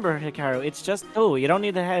remember, Hikaru, it's just two. You don't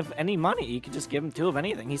need to have any money. You can just give him two of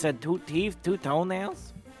anything. He said 2 teeth, 2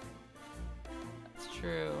 toenails. That's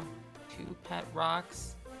true. 2 pet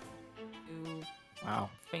rocks. 2 Wow.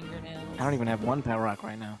 fingernails. I don't even have 1 pet rock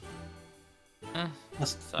right now.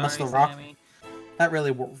 Must Sorry, the rock Sammy. that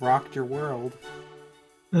really rocked your world.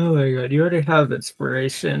 Oh my god, you already have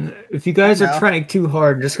inspiration. If you guys I are know. trying too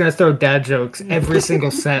hard, I'm just gonna throw dad jokes every single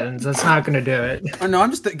sentence. That's not gonna do it. Oh no,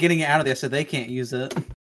 I'm just getting it out of there so they can't use it.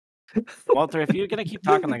 Walter, if you're gonna keep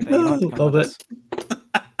talking like that, you don't have to come Love with it.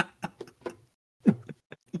 us.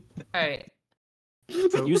 Alright.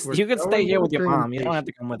 So You we're can stay going here to with the your train mom. You don't have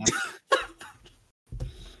station. to come with us.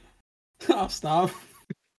 Oh, stop.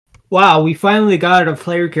 Wow, we finally got a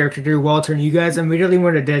player character to do Walter, and you guys immediately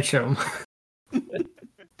want to ditch him.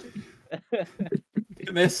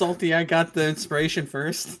 They're salty. I got the inspiration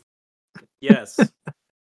first. Yes.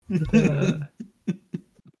 Uh,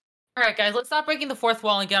 Alright, guys, let's stop breaking the fourth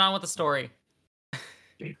wall and get on with the story.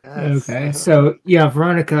 Yes. okay, so yeah,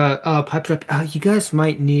 Veronica piped up. You guys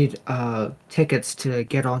might need tickets to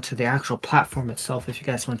get onto the actual platform itself if you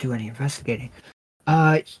guys want to do any investigating.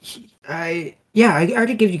 I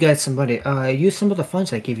already gave you guys some money. Use some of the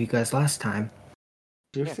funds I gave you guys last time.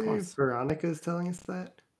 Did you Yeah, of say course. Veronica's telling us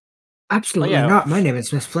that? Absolutely yeah. not. My name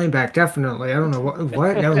is Miss Flameback. Definitely. I don't know what.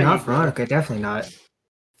 No, not Veronica. Definitely not.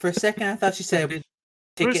 For a second, I thought she said Bruce,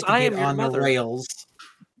 ticket to I get am your on the mother. rails.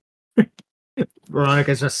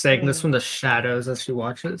 Veronica's just saying this from the shadows as she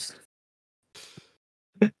watches.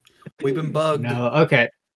 We've been bugged. No. Okay.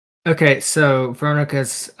 Okay. So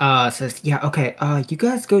Veronica's says, yeah. Okay. You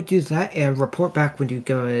guys go do that and report back when you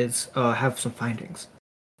guys have some findings,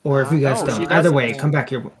 or if you guys Oh, she don't. Either does- way, come back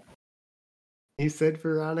here. You said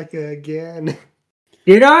Veronica again.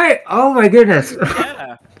 Did I? Oh my goodness.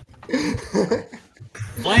 Yeah.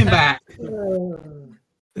 Flame back.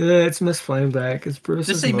 It's Miss Flameback. It's Bruce's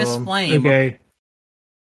Just say Miss mom. Flame. Okay.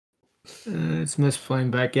 It's Miss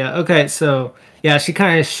Flameback. Yeah. Okay. So yeah, she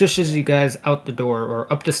kind of shushes you guys out the door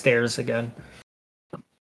or up the stairs again.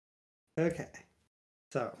 Okay.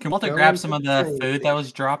 So Can Walter going grab to some of the the train food that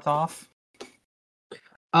was dropped off?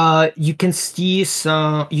 You can see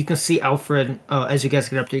some. You can see Alfred. As you guys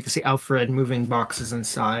get up there, you can see Alfred moving boxes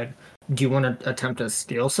inside. Do you want to attempt to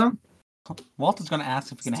steal some? Walter's going to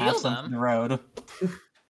ask if we can have Steal some them? from the road.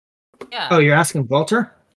 Yeah. Oh, you're asking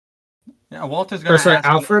Walter? Yeah, Walter's going Or to sorry, ask.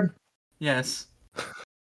 Alfred? Yes.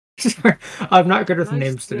 I'm not good with Can I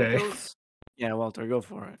names steal today. those? Yeah, Walter, go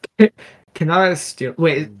for it. Can I steal?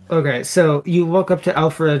 Wait. Okay. So you walk up to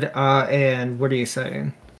Alfred, and what are you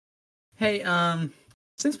saying? Hey,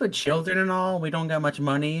 since we're children and all, we don't got much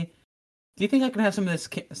money. Do you think I can have some of this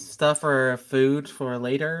stuff or food for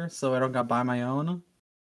later, so I don't gotta buy my own?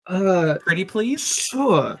 Pretty please?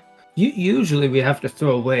 Sure. Usually we have to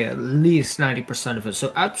throw away at least 90% of it,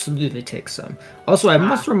 so absolutely take some. Also, I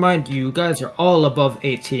must remind you, you guys are all above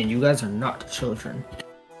 18. You guys are not children.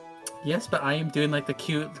 Yes, but I am doing like the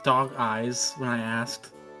cute dog eyes when I asked.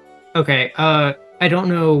 Okay, I don't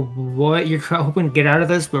know what you're hoping to get out of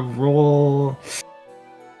this, but roll...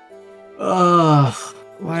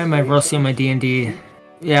 why am I rusty on my D&D?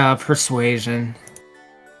 Yeah, persuasion.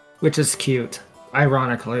 Which is cute,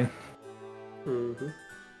 ironically.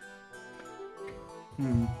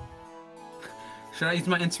 Should I use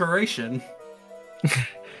my inspiration?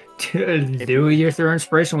 Do your third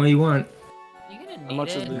inspiration what you want. You gonna need How much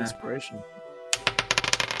is it. the inspiration?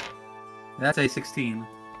 That's a 16.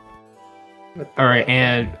 Alright,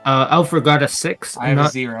 and Alfred got a 6. I have a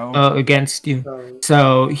not 0. against you.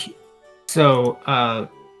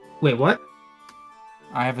 Wait, what?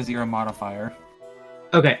 I have a 0 modifier.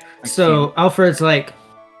 Okay, so Alfred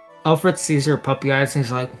sees your puppy eyes and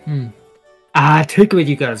he's like, take what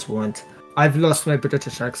you guys want. I've lost my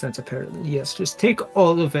British accent apparently. Yes, just take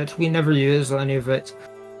all of it. We never use any of it.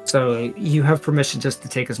 So you have permission just to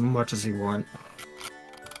take as much as you want.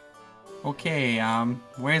 Okay,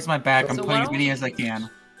 where's my bag? I'm So putting why as many don't as I can.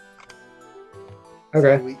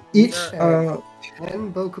 So we Each, add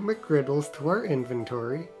 10 Boca McGriddles to our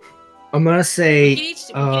inventory. I'm gonna say, We can each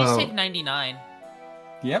take 99.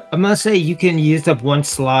 Yep. I'm gonna say you can use up one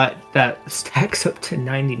slot that stacks up to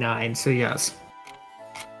 99. So yes.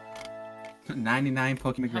 99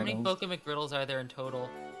 Pokemon How many McGriddles. Boca McGriddles are there in total?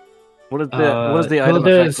 What is the well, item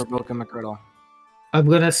there's- effect for Boca McGriddle? I'm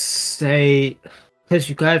gonna say, because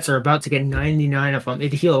you guys are about to get 99 of them,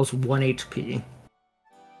 it heals 1 HP.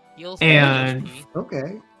 Heals And- HP.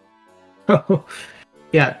 Okay.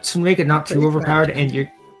 Yeah, to make it not too Pretty overpowered, fast. and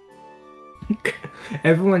you're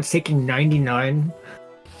everyone's taking 99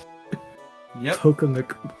 Yep. Pokemon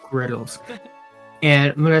McGriddles,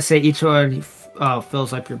 and I'm gonna say each one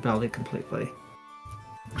fills up your belly completely.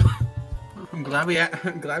 I'm glad we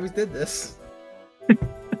did this. Not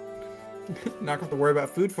gonna have to worry about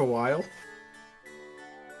food for a while.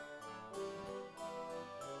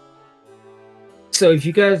 So if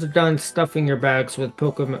you guys are done stuffing your bags with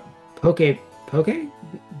Boca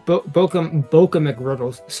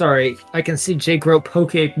McGriddles. Sorry, I can see Jake wrote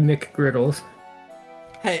Poke McGriddles.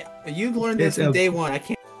 Hey, you learned this It's from a- day one. I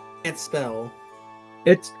can't spell.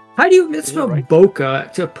 It's how do you misspell right?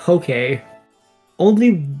 Boca to Poke?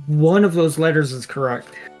 Only one of those letters is correct.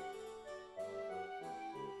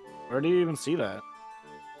 Where do you even see that?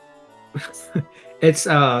 It's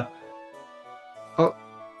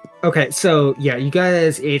okay, so yeah, you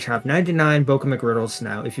guys each have 99 Boca McGriddles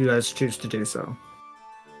now, if you guys choose to do so.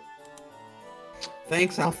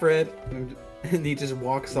 Thanks, Alfred. And he just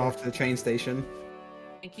walks off to the train station.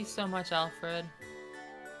 Thank you so much, Alfred.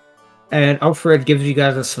 And Alfred gives you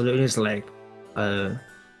guys a salute and is like,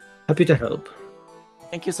 happy to help.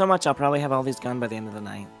 Thank you so much. I'll probably have all these gone by the end of the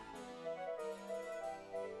night.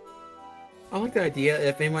 I like the idea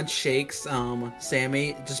if anyone shakes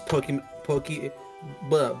Sammy, just Boca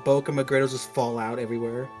McGriddles just fall out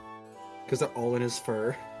everywhere. Because they're all in his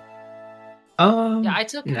fur. Yeah, I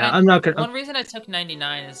took. Nah, I'm not gonna. One reason I took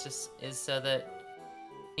 99 is so that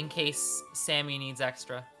in case Sammy needs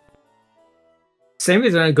extra.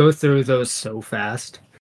 Sammy's gonna go through those so fast.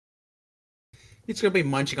 He's gonna be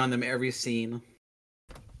munching on them every scene.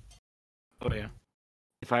 Oh yeah,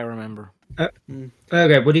 if I remember.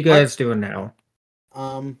 Okay, what are you guys doing now?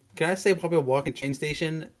 Can I say probably a walking train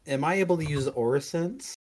station? Am I able to use Aura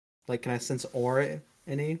Sense? Like, can I sense Aura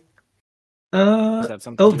any? Is that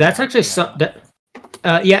something Oh, you that's have? actually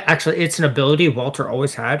yeah, actually, it's an ability Walter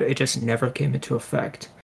always had. It just never came into effect.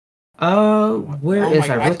 Where Oh is my I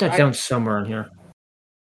God, wrote that down somewhere in here.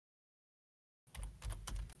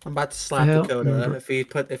 I'm about to slap I don't Dakota remember.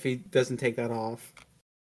 if he doesn't take that off.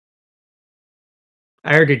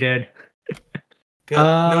 I already did. Good.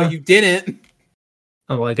 No, you didn't.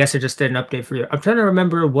 Oh, well, I guess I just did an update for you. I'm trying to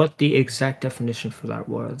remember what the exact definition for that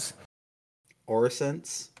was. Aura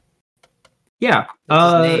Sense. Yeah,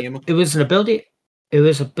 That's his name. it was an ability. It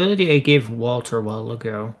was an ability I gave Walter a while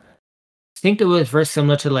ago. I think it was very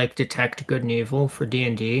similar to like detect good and evil for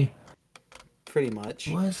D&D. Pretty much.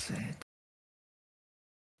 Was it?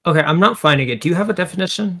 Okay, I'm not finding it. Do you have a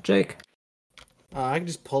definition, Jake? I can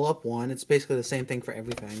just pull up one. It's basically the same thing for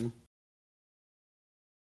everything.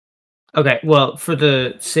 Okay, well, for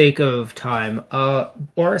the sake of time,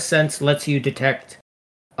 Aura Sense lets you detect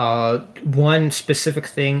one specific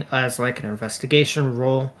thing as like an investigation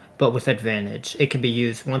roll, but with advantage. It can be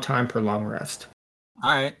used one time per long rest.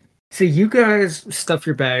 Alright. So you guys stuff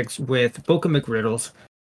your bags with Boca McGriddles,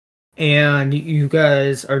 and you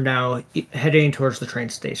guys are now heading towards the train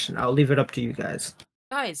station. I'll leave it up to you guys.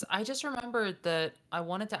 Guys, I just remembered that I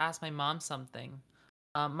wanted to ask my mom something.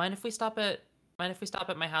 Mind if we stop at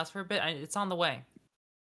my house for a bit? It's on the way.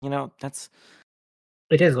 You know, that's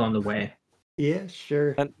It is on the way. Yeah,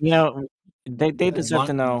 sure. but you know they As deserve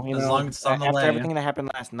to know. You as know, long as it's on the after way. everything that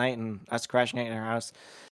happened last night and us crashing at your house,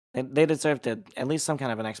 they deserve to at least some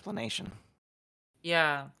kind of an explanation.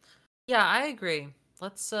 Yeah. Yeah, I agree.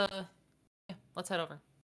 Let's head over.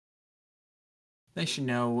 They should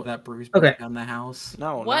know that Bruce Okay. broke down the house.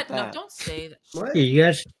 No, What? not No, that. don't say that. What? Yeah, you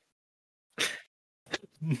guys.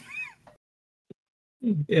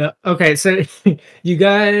 Yeah. Okay. So you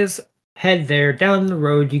guys head there. Down the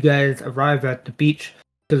road, you guys arrive at the beach.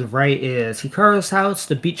 To the right is Hikaru's house,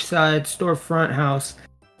 the beachside storefront house,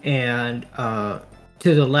 and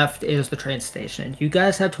to the left is the train station. You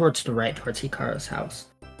guys head towards the right, towards Hikaru's house.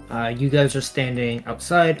 You guys are standing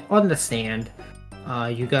outside on the sand.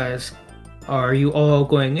 You guys, are you all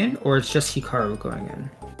going in, or is just Hikaru going in?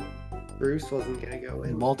 Bruce wasn't gonna go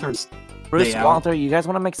in. Walter's Bruce, Day out. Walter, you guys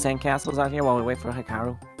want to make sandcastles out here while we wait for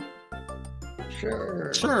Hikaru?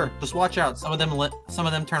 Sure. Sure, just watch out. Some of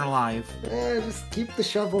them turn alive. Just keep the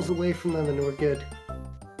shovels away from them and we're good.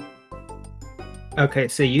 Okay,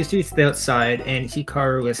 so you two stay outside, and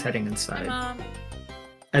Hikaru is heading Hey, inside. Mom.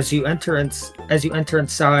 As you enter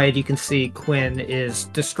inside, you can see Quinn is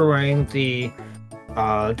destroying the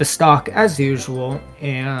stock as usual,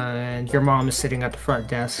 and your mom is sitting at the front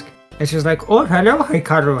desk. And she's like, "Oh, hello,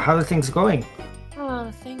 Hikaru. How are things going?"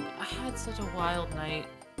 Oh, I had such a wild night.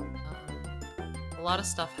 A lot of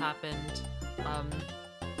stuff happened.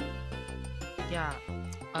 Yeah.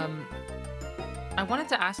 I wanted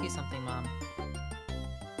to ask you something, Mom.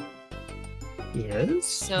 Yes.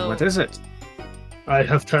 So- What is it? I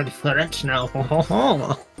have turned French now.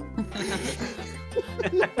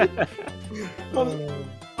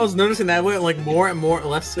 I was noticing that went like more and more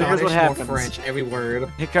less So here's Scottish, what more happens. French every word.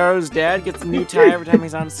 Hikaru's dad gets a new tie every time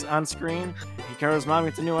he's on screen. Hikaru's mom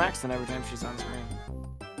gets a new accent every time she's on screen.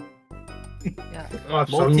 Yeah.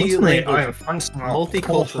 Multi-language. I am French now.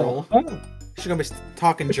 Multicultural. She's gonna be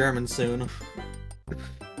talking German soon.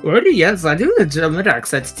 Well, yes, I do the German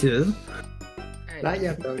accent too. Alright. Not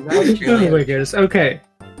yet though. Not yet. Anyways, okay.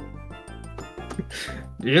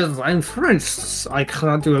 Yes, I'm French. I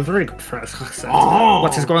cannot do a very good French accent. Oh.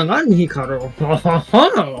 What is going on, Hikaru?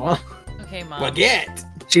 Okay, Mom. Baguette.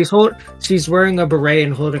 She's wearing a beret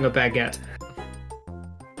and holding a baguette.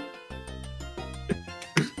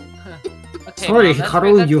 Okay, Sorry, Mom, that's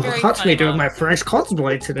Hikaru, you very caught funny, me doing Mom, my French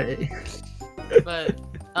cosplay today. But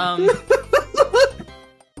alright.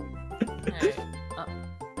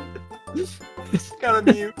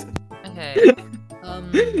 Gotta mute. Okay.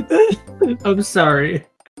 I'm sorry.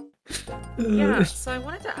 Yeah, so I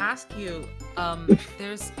wanted to ask you,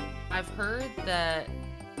 I've heard that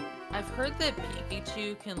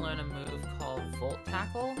Pikachu can learn a move called Volt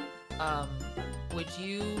Tackle. Would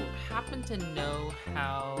you happen to know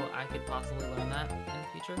how I could possibly learn that in the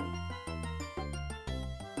future?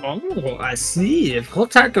 Oh, I see.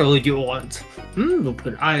 What tackle you want?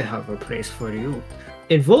 But I have a place for you.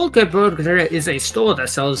 In Volkeburg, there is a store that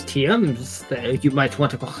sells TMs. That you might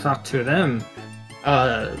want to go talk to them.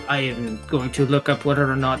 I am going to look up whether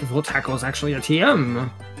or not Volt Tackle is actually a TM.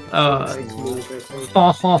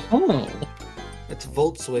 Ha ha ha. It's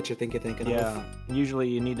Volt Switch, I think you're thinking Yeah, of. usually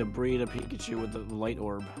you need to breed a Pikachu with the light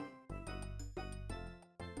orb.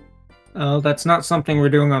 Oh, that's not something we're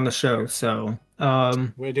doing on the show, so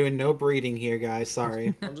We're doing no breeding here, guys.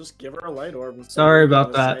 Sorry. I'll just give her a light orb. And Sorry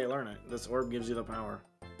about that. How you learn it. This orb gives you the power.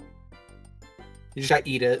 You just gotta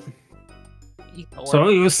eat it. Eat the So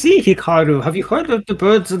orb. you see, Hikaru, have you heard of the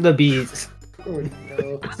birds and the bees? Oh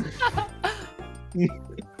no.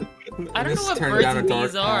 I don't This know what turned birds down a and dark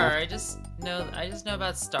bees are. path. I just know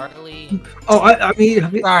about Starly. Oh, I mean,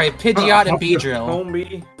 have you Sorry, Pidgeot and Oh, Beedrill. Home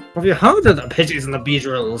bee. heard of the Pidgeys and the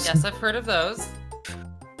Beedrills? Yes, I've heard of those.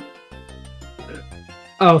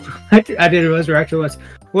 Oh, I didn't realize your actual was.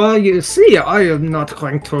 Well, you see, I am not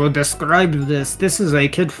going to describe this. This is a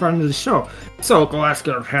kid-friendly show, so go ask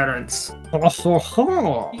your parents. Ho ho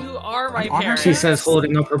ho! You are my I'm honored. parents. She says,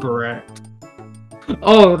 holding up her beret.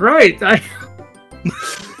 Oh, right!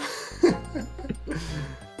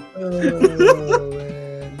 Oh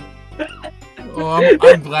man. Oh,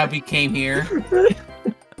 I'm glad we came here.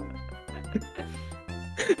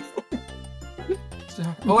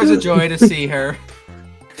 Always a joy to see her.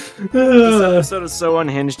 This episode is so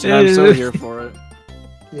unhinged, and I'm so here for it.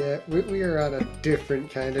 Yeah, we are on a different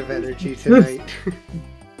kind of energy tonight.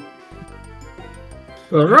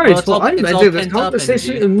 Alright, Well, I'm it's all ending this pent up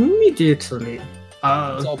conversation energy. immediately.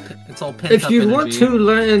 It's all pent If up you energy. want to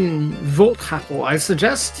learn Volt Hackle, I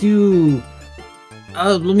suggest you.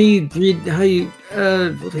 Let me read how you.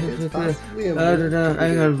 It's possibly a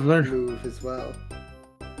I gotta learn. move as well.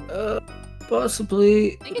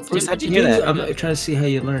 Possibly. I think it's Bruce, how'd you different. hear that? I'm trying to see how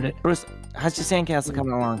you learn it. Bruce, how's your sandcastle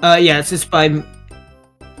coming along? Yeah, it's just by.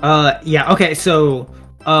 Yeah. Okay. So.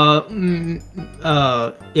 Yeah.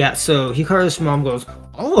 So Hikaru's mom goes,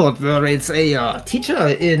 "Oh, there is a teacher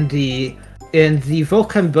in the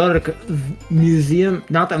Vulcanberg Museum,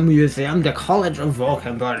 not the museum, the College of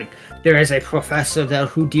Vulcanberg. There is a professor there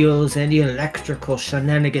who deals in electrical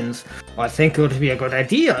shenanigans. I think it would be a good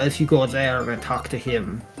idea if you go there and talk to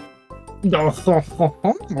him." The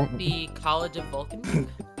College of Vulcan?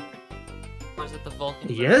 Or is it the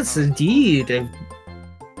Vulcan? Yes, indeed.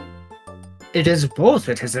 It is both.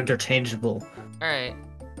 It is interchangeable. Alright.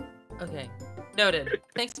 Okay. Noted.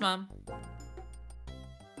 Thanks, Mom.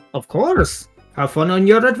 Of course. Have fun on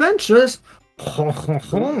your adventures.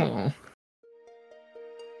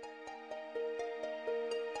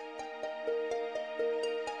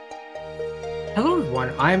 Hello everyone,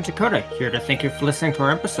 I am Dakota, here to thank you for listening to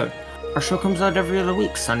our episode. Our show comes out every other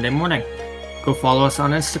week, Sunday morning. Go follow us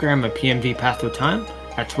on Instagram at PMDPathThroughTime,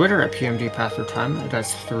 at Twitter at PMDPathThroughTime,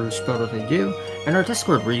 that's through spelled with a U, and our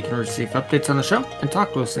Discord where you can receive updates on the show and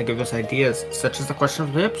talk to us and give us ideas, such as the question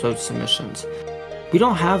of the episode submissions. We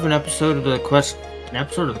don't have an episode of the question.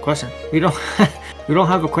 We don't. We don't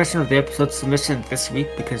have a question of the episode submission this week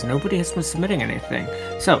because nobody has been submitting anything.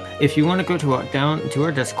 So if you want to go down to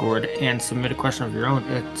our Discord and submit a question of your own,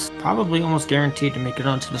 it's probably almost guaranteed to make it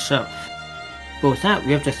onto the show. But with that,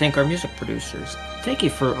 we have to thank our music producers. Thank you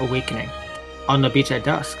for Awakening, On the Beach at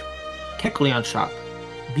Dusk, Kekleon Shop,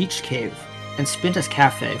 Beach Cave, and Spintas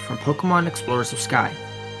Cafe from Pokemon Explorers of Sky.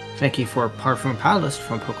 Thank you for Parfum Palace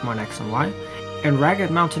from Pokemon X and Y, and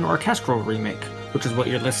Ragged Mountain Orchestral Remake, which is what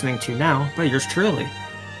you're listening to now by yours truly.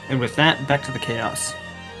 And with that, back to the chaos.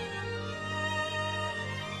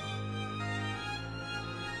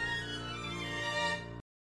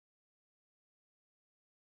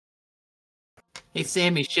 Hey,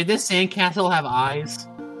 Sammy, should this sandcastle have eyes?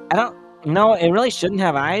 I don't. No, it really shouldn't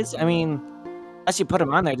have eyes. I mean, unless you put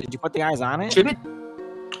them on there. Did you put the eyes on it? Should it?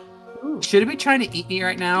 Should it be trying to eat me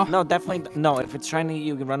right now? No, definitely. No, if it's trying to,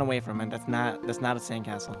 you can run away from it. That's not a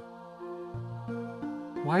sandcastle.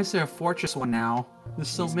 Why is there a fortress one now? There's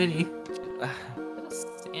so many.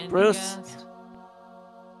 Bruce.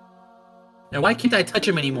 Now, why can't I touch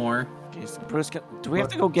him anymore? Jeez, Bruce, do we have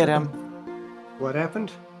to go get him? What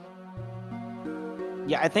happened?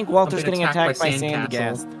 Yeah, I think Walter's been getting attacked attacked by by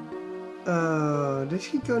Sandcastle. Did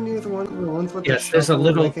he go near the ones with Yes, the there's a shovel,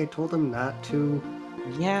 little- like I told him not to?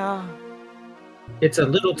 Yeah. It's a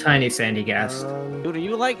little tiny sandy gas. Dude, are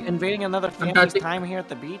you like invading another about family's to- time here at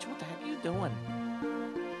the beach? What the heck are you doing?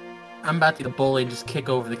 I'm about to be the bully and just kick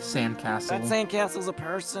over the sandcastle. That sandcastle's a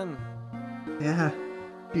person. Yeah.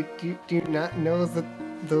 Do you not know that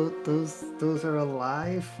those are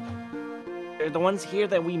alive? They're the ones here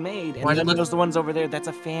that we made, and Why then did- there's the ones over there. That's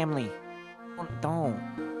a family. Don't.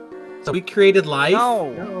 So we created life?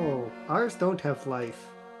 No. No, ours don't have life.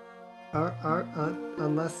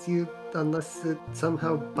 Unless it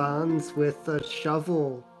somehow bonds with a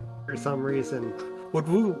shovel for some reason. Would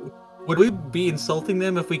we be insulting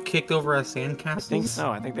them if we kicked over our sandcastles? I think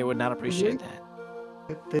so. I think they would not appreciate that.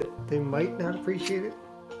 They might not appreciate it.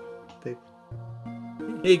 Here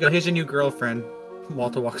you go. Here's your new girlfriend.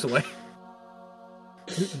 Walter walks away.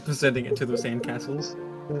 Presenting it to the sandcastles.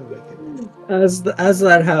 Oh my goodness. As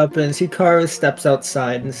that happens, Hikaru steps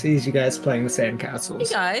outside and sees you guys playing the Hey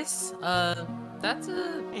sandcastles. guys, that's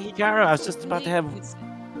a. Hey, Hikaru, I was just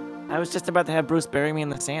about to have Bruce bury me in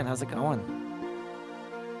the sand. How's it going?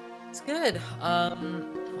 It's good.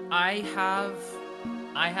 I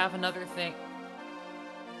have another thing.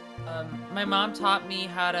 My mom told me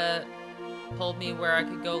where I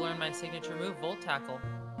could go learn my signature move, Volt Tackle.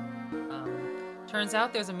 Turns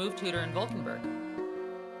out there's a move tutor in Vulcanberg.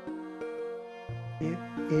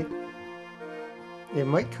 It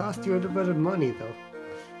might cost you a little bit of money though.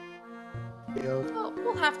 You know, Well,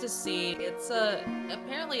 we'll have to see.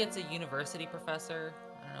 Apparently it's a university professor.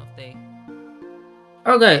 I don't know if they.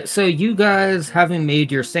 Okay, so you guys, having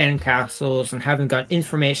made your sandcastles and having got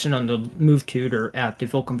information on the move tutor at the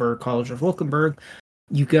Vulcanberg College of Vulcanberg,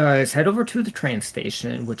 you guys head over to the train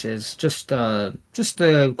station, which is just a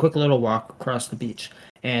quick little walk across the beach.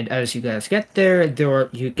 And as you guys get there,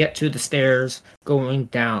 you get to the stairs going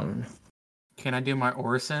down. Can I do my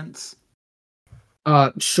aura sense?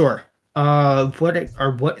 Sure.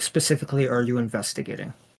 What specifically are you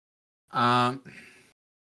investigating?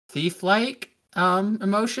 Thief-like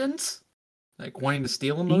emotions, like wanting to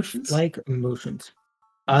steal emotions. Like emotions.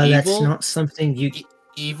 That's Evil? not something you.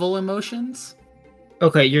 Evil emotions.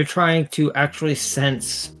 Okay, you're trying to actually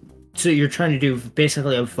sense. So you're trying to do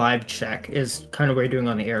basically a vibe check. Is kind of what you're doing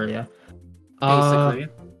on the area. Basically.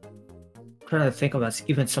 Trying to think about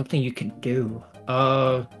even something you can do.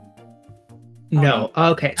 No.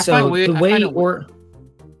 Okay, so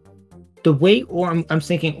the way I'm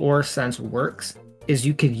thinking aura sense works is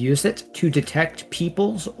you can use it to detect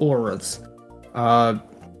people's auras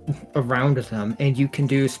around them, and you can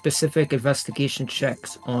do specific investigation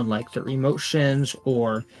checks on like their emotions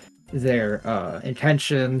or their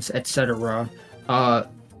intentions, etc.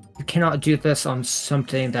 You cannot do this on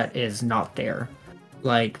something that is not there.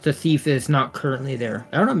 Like the thief is not currently there.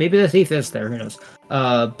 I don't know, maybe the thief is there, who knows.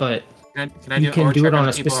 But can I you can do it on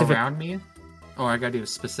a specific around me? Or I gotta do a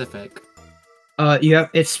specific.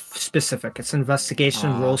 It's specific. It's an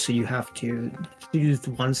investigation roll, so you have to choose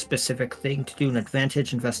one specific thing to do an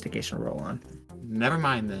advantage investigation roll on. Never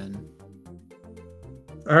mind then.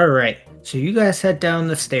 Alright, so you guys head down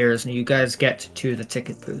the stairs and you guys get to the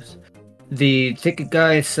ticket booth. The ticket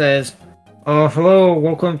guy says, hello,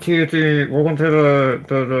 welcome to the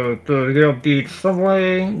Yale Beach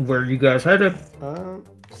subway. Where you guys headed?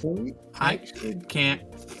 Sorry? I can't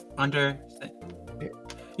understand.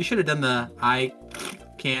 You should have done the I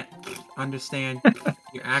can't understand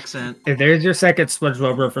your accent. If there's your second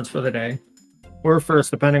SpongeBob reference for the day. Or first,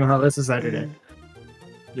 depending on how this is edited.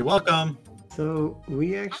 You're welcome. So,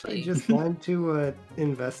 we actually just wanted to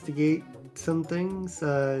investigate some things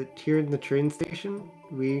here in the train station.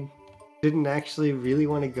 We didn't actually really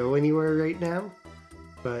want to go anywhere right now,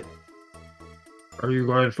 but... Are you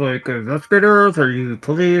guys like investigators? Are you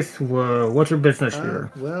police? What's your business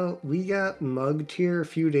here? Well, we got mugged here a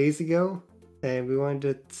few days ago, and we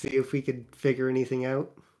wanted to see if we could figure anything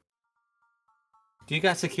out. Do you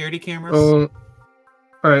got security cameras?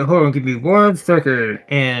 Alright, hold on, give me 1 second.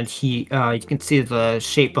 And you can see the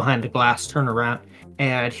shape behind the glass turn around,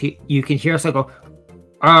 and you can hear us like go,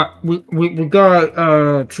 we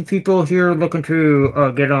got 2 people here looking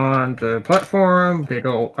to get on the platform. They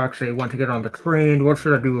don't actually want to get on the train. What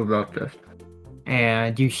should I do about this?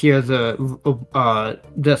 And you hear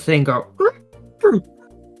the thing go,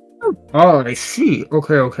 oh, I see.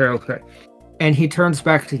 Okay. And he turns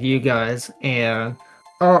back to you guys, and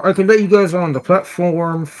I can let you guys on the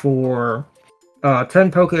platform for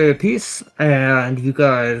 10 poke a piece, and you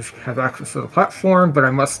guys have access to the platform, but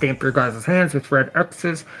I must stamp your guys' hands with red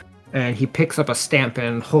X's. And he picks up a stamp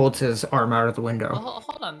and holds his arm out of the window. Oh,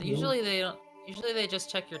 hold on. Usually they don't. Usually they just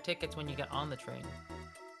check your tickets when you get on the train.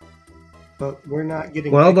 But we're not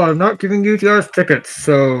getting... Well, I'm not giving you guys tickets,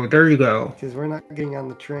 so there you go. Because we're not getting on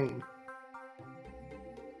the train.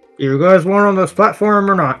 You guys want on this platform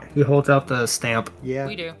or not? He holds out the stamp. Yeah.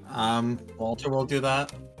 We do. Walter will do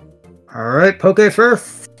that. Alright, poke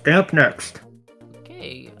first, stamp next.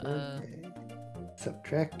 Okay.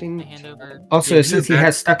 Subtracting. Hand over. Also, Yeah, since he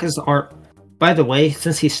has stuck his arm... By the way,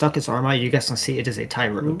 since he stuck his arm out, you guys can see it is a tie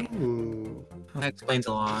rogue. Ooh. That explains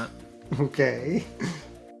a lot. Okay.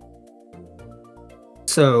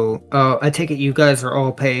 So, I take it you guys are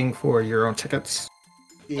all paying for your own tickets?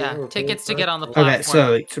 Yeah, we're tickets to paying get for on the it. platform.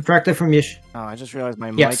 Okay, so subtract it from your... Oh, I just realized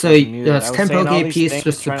my mic Yeah, was so muted. that's I was 10 saying all poke these piece, things,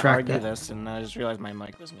 just trying to subtract argue it. this, and I just realized my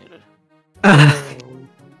mic was muted.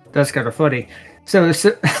 That's kind of funny. So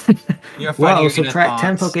You're well, your subtract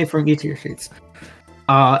 10 thoughts. poke from each of your sheets.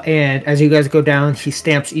 And as you guys go down, he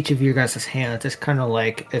stamps each of you guys' hands. It's kind of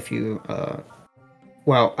like if you,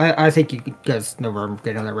 well, I think you guys know where I'm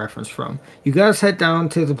getting that reference from. You guys head down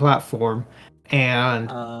to the platform, and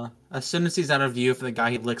As soon as he's out of view for the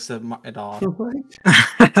guy, he licks it off.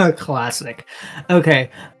 classic. Okay,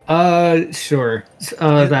 sure.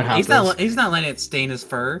 That happens. He's not letting it stain his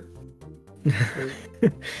fur.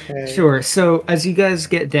 Okay. Sure. So as you guys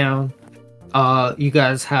get down, you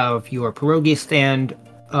guys have your pierogi stand,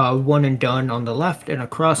 one and done on the left, and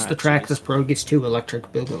across the tracks is pierogi's 2 electric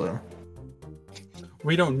boogaloo.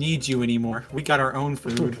 We don't need you anymore. We got our own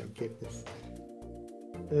food. Goodness.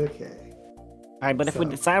 Okay. Alright, but if we So-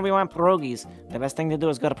 decide we want pierogies, the best thing to do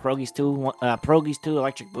is go to pierogies 2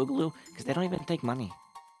 electric boogaloo, because they don't even take money.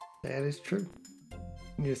 That is true.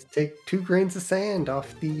 You just take 2 grains of sand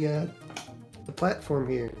off the the platform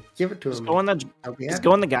here. Give it to Just him. go in the I'll be just happy.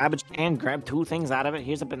 go in the garbage can, grab 2 things out of it.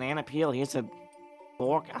 Here's a banana peel. Here's a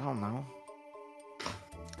fork. I don't know.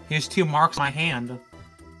 Here's 2 marks on my hand.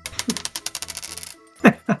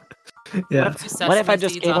 Yeah. What if I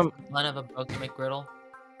just gave him? one of a Boca McGriddle?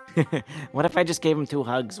 What if I just gave him 2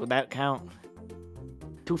 hugs? Would that count?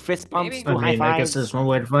 2 fist bumps, Maybe. 2 high I fives. guess there's one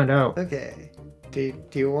way to find out. Okay. Do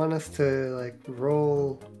you want us to like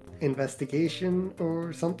roll investigation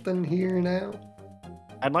or something here now?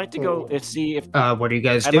 I'd like to go see if What are you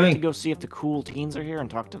guys I'd doing? like to go see if the cool teens are here and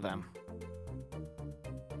talk to them.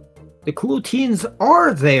 The cool teens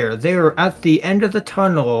are there. They're at the end of the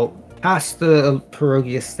tunnel, past the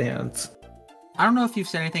pierogi stands. I don't know if you've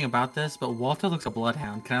said anything about this, but Walter looks a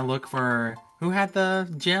bloodhound. Can I look for who had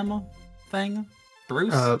the gem thing?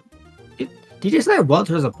 Bruce? Did you say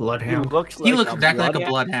Walter's a He bloodhound? looks he looks a exactly like a He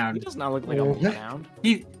bloodhound. does not look like a Oh. bloodhound.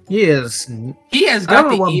 He He is. he has I don't got know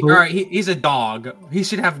the what ear. blue- Alright, he's a dog. He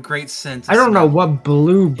should have great sense. Of I don't know smell. what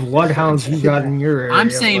blue bloodhounds you got in your area.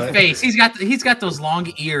 I'm saying but face. He's got those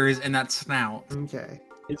long ears and that snout. Okay.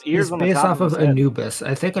 His He's ears on the based top off of of his head. Anubis.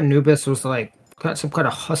 I think Anubis was like got some kind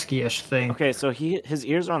of husky-ish thing. Okay, so his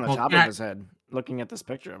ears are on the Well, top can of I- his head. Looking at this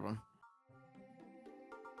picture of him.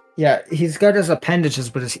 Yeah, he's got his appendages,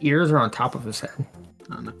 but his ears are on top of his head.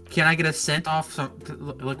 I don't know. Can I get a scent off? To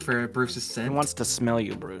look for Bruce's He scent. wants to smell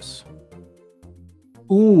you, Bruce.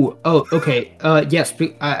 Ooh, oh, okay. Yes,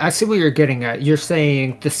 I see what you're getting at. You're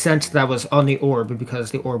saying the scent that was on the orb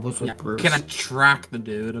because the orb was with Yeah. Bruce. Can I track the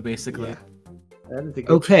dude? Basically. Yeah. That is a good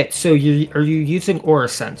Okay, so are you using aura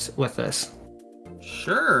sense with this?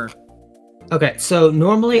 Sure. Okay, so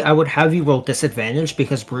normally I would have you roll disadvantage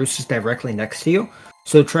because Bruce is directly next to you.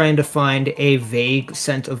 So trying to find a vague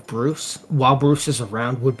scent of Bruce while Bruce is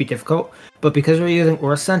around would be difficult. But because we're using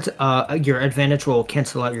aura scent, your advantage will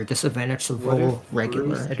cancel out your disadvantage, so What roll if regular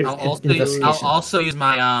Bruce- investigation. I'll also use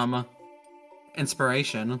my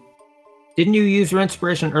inspiration. Didn't you use your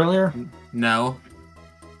inspiration earlier? No.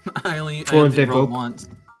 I only For the rolled book? once.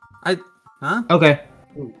 Huh? Okay,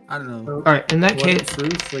 I don't know. alright, in that What case, if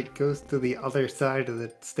Bruce like goes to the other side of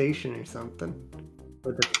the station or something?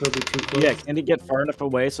 Would it still be too close? Yeah, can he get far enough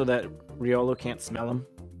away so that Riolo can't smell him?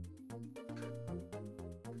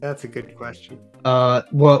 That's a good question.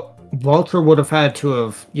 well, Walter would have had to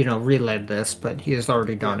have, relayed this, but he has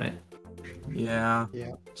already done it. Yeah.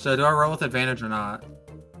 Yeah. So do I roll with advantage or not?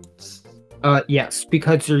 Yes,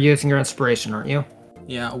 because you're using your inspiration, aren't you?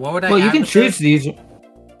 Yeah. What would I? Well, you add can with choose it? these.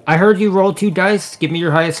 I heard you roll 2 dice. Give me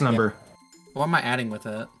your highest number. What am I adding with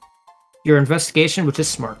it? Your investigation, which is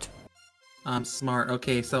smart. I'm smart.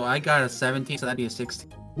 Okay, so I got a 17, so that'd be a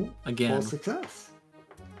 16 again. Full success.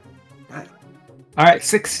 All right,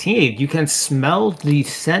 16. You can smell the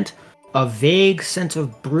scent, a vague scent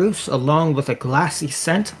of Bruce, along with a glassy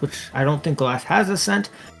scent, which I don't think glass has a scent,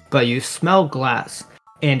 but you smell glass,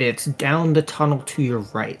 and it's down the tunnel to your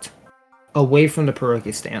right, away from the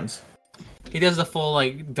pierogi stands. He does the full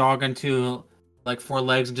like dog on 2 like 4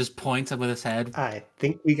 legs and just points up with his head. I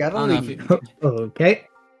think we got I a don't know if lead. he- Okay.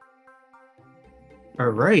 All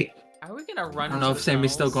right. Are we gonna run? I don't know into if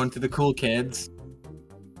Sammy's still tunnels? going to the cool kids.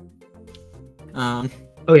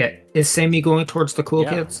 Oh yeah, is Sammy going towards the cool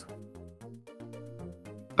Yeah. kids?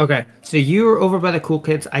 Okay, so you were over by the cool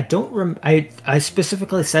kids. I don't I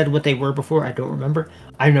specifically said what they were before. I don't remember.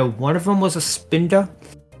 I know one of them was a Spinda,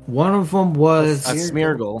 one of them was A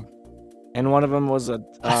Smeargle. And one of them was a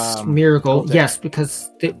Smeargle. Joltik. Yes, because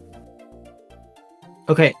they...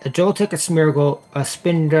 Okay, a Joltik, a Smeargle, a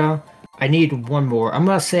Spinda. I need one more. I'm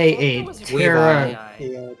gonna say a What was Terra. Weavile?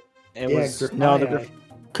 Yeah, It yeah, was no the Grafii.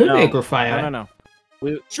 Could no, be a Grafii. No.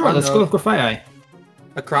 Sure, Oh, let's no. go with Grafii. A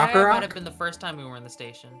That Crocker might have Rock? been the first time we were in the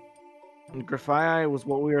station. Grafii was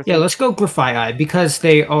what we were Yeah, thinking. let's go Grafii because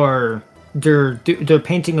they're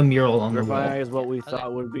painting a mural on the wall. Grafii is what we Okay.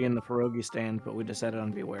 thought would be in the pierogi stand, but we decided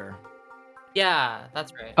on Beware. Yeah,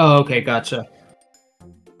 that's right. Oh, okay, gotcha.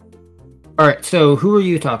 All right, so who are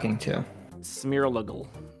you talking to? Smearlegal.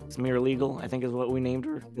 Smearlegal, I think is what we named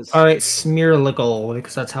her. All right, Smearlegal,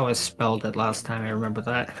 because that's how I spelled it last time. I remember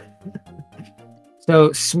that. So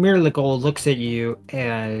Smearlegal looks at you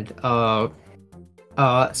and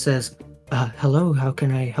says, "Hello, how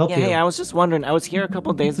can I help Yeah, you?" hey, I was just wondering. I was here a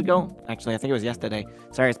couple days ago. Actually, I think it was yesterday.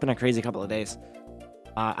 Sorry, it's been a crazy couple of days.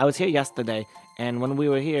 I was here yesterday, and when we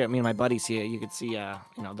were here, me and my buddies here, you could see,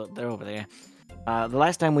 they're over there. The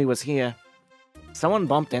last time we was here, someone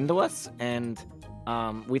bumped into us, and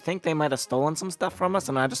we think they might have stolen some stuff from us,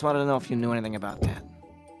 and I just wanted to know if you knew anything about that.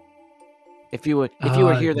 If you were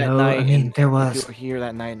here that no, night, I mean, and there if was. you were here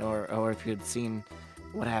that night, or if you had seen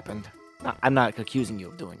what happened. I'm not accusing you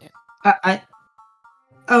of doing it.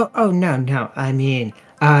 Oh, no. I mean,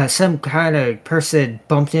 some kind of person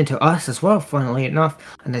bumped into us as well, funnily enough,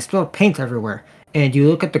 and they spilled paint everywhere. And you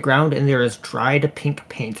look at the ground, and there is dried pink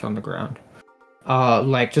paint on the ground.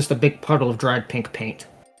 Like just a big puddle of dried pink paint.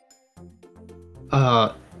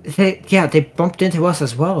 They bumped into us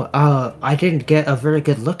as well. I didn't get a very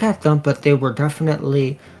good look at them, but they were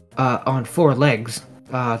definitely on four legs.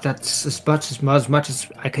 That's as much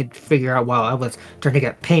as I could figure out while I was trying to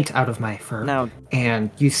get paint out of my fur. Now,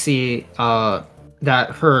 And you see that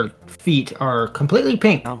her feet are completely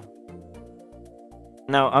pink.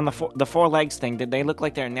 now on the four legs thing, did they look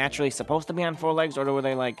like they're naturally supposed to be on four legs, or were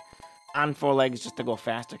they like on four legs just to go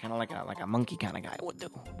faster, kind of like a monkey kind of guy would do?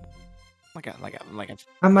 Like a.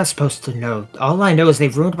 How am I supposed to know? All I know is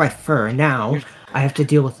they've ruined my fur, and now I have to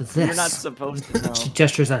deal with this. You're not supposed to know. She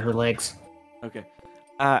gestures at her legs. Okay.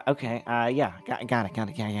 Okay. Yeah. Got it.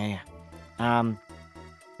 Yeah.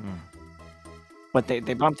 But they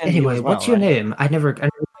bumped into you Anyway, as well, what's your right? name? I never got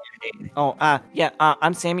your name. Oh, yeah.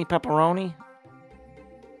 I'm Sammy Pepperoni.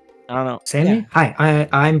 I don't know. Sammy? Yeah. Hi,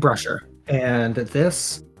 I'm Brusher. And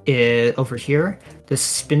this is over here. This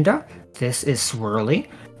is Spinda. This is Swirly.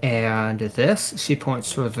 And this, she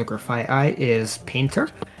points towards the graphite eye, is Painter.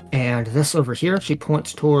 And this over here, she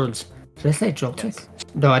points towards. Did I say Joltik? Yes.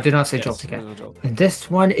 No, I did not say Yes, Joltik. it was a Joltik. And this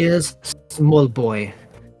one is Small Boy.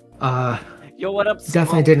 Yo, what up? Definitely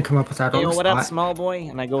small... didn't come up with that. Yo, on the what up, spot. small boy?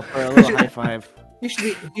 And I go for a little high five. He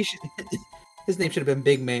should. His name should have been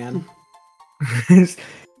Big Man.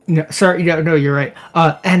 No, sorry, no, you're right.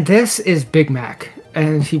 And this is Big Mac,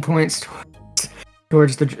 and she points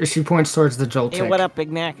towards the Joltik. Hey, what up,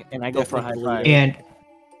 Big Mac? And I go for a high five. And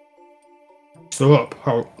so up,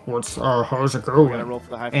 how's it We're gonna going? roll for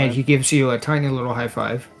the high five. And he gives you a tiny little high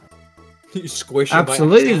five. You squish him by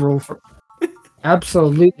Absolutely accident.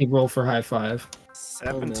 roll for high five.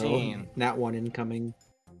 17. Oh, no. Not one incoming.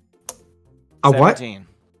 A what? 17.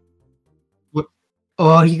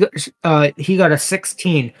 Oh, he got a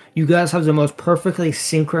 16. You guys have the most perfectly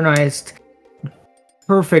synchronized,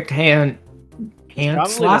 perfect hand Probably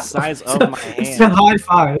slap. the size of my It's a hand. high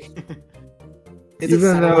five. Is it Even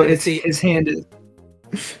sound- though I it's see- his hand is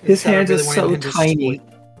It's not- I hand really is wanted so him to tiny.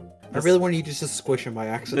 I really wanted you to just squish him by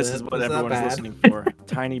accident. This is what It's not everyone's bad. listening for.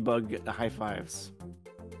 Tiny bug high fives.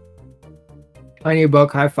 Tiny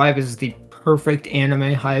Bug high five is the perfect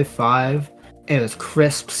anime high five. It was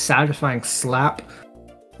crisp, satisfying slap.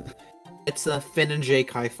 It's a Finn and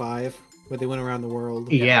Jake high five where they went around the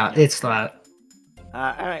world. Yeah, it's that. All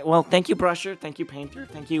right. Well, thank you, Brusher. Thank you, Painter.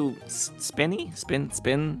 Thank you, Spins.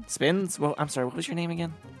 Well, I'm sorry. What was your name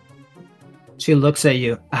again? She looks at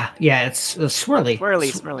you. Yeah, it's Swirly.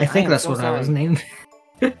 Swirly. I think am that's so what I was sorry. named.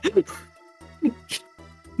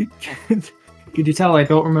 Could you tell I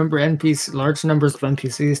don't remember large numbers of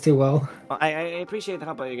NPCs too well? Well, I appreciate the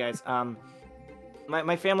help out, you guys.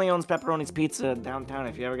 My family owns Pepperoni's Pizza downtown.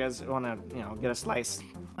 If you ever guys want to, get a slice,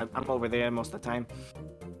 I'm over there most of the time.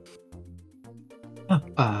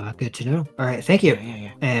 Good to know. All right, thank you.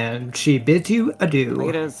 Yeah. And she bids you adieu. Look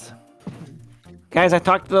at this. Guys, I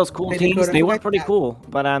talked to those cool Hey, teams. Dakota, They I were like pretty that. cool,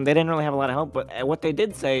 but they didn't really have a lot of help. But what they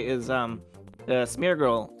did say is the smear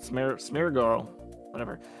girl,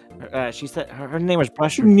 whatever. She said her name was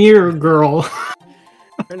Brusher. Mirror girl.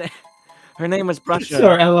 Her name was Brusher.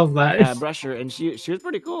 Sorry, I love that. Brusher, and she was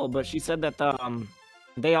pretty cool. But she said that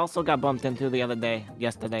they also got bumped into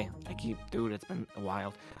yesterday. It's been a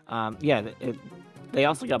while. They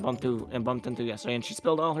also got bumped into yesterday, and she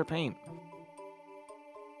spilled all her paint.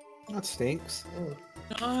 That stinks. Oh,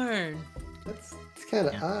 Darn. it's kind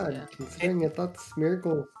of Yeah. odd, Yeah. considering I thought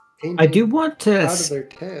Smeargle painted I do want to. out of their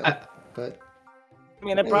tail, but I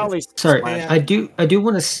mean, it probably. Sorry, splashed. I do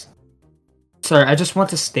want to. Sorry, I just want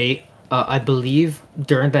to state. I believe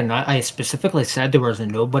during the night I specifically said there was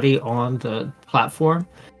nobody on the platform,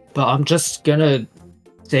 but I'm just gonna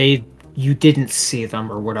say you didn't see them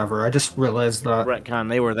or whatever. I just realized that. Retcon,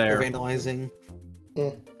 they were They're there. vandalizing.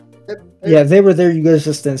 yeah. Yeah, they were there. You guys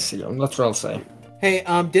just didn't see them. That's what I'll say. Hey,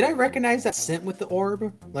 did I recognize that scent with the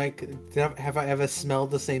orb? Like, have I ever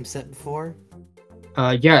smelled the same scent before?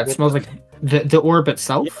 Yeah, it With smells like the orb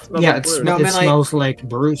itself. Yeah, it smells Yeah, like No, I Bruce. it meant, like, smells like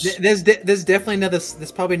Bruce. There's definitely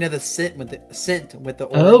there's probably another scent with the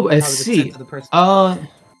orb. Oh, I Probably the see. scent of the person.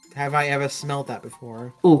 Have I ever smelled that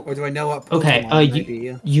before? Ooh, Or do I know what okay. Pokemon it might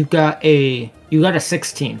be? You got a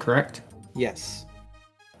 16, correct? Yes.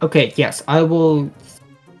 Okay, yes, I will.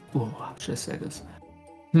 Oh, how should I say this?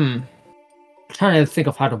 I'm trying to think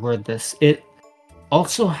of how to word this. It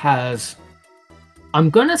also has. I'm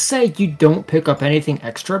gonna say you don't pick up anything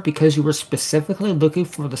extra because you were specifically looking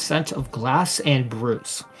for the scent of glass and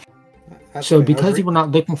Bruce. That's So fair. because you were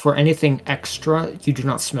not looking for anything extra, you do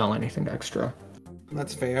not smell anything extra.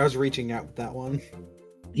 That's fair. I was reaching out with that one.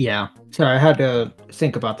 Yeah. Sorry, I had to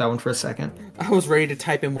think about that one for a second. I was ready to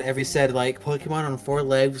type in whatever he said, like Pokemon on 4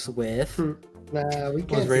 legs with. Nah, we I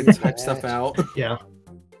can't was ready do to type that. stuff out. Yeah.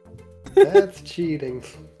 That's cheating.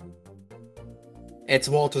 It's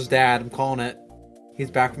Walter's dad. I'm calling it. He's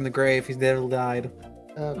back from the grave. He's never died.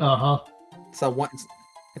 Uh-huh.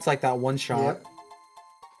 It's like that one shot. Yep.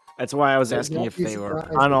 That's why I was There's asking no if they were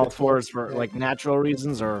surprise on all with the fours full- for yeah. like natural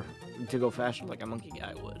reasons or to go fashion like a monkey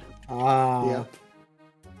guy would. Ah. Yep.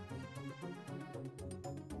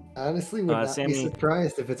 Honestly, would not be Sammy-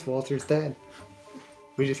 surprised if it's Walter's dad.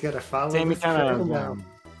 We just gotta follow Sammy this trail now.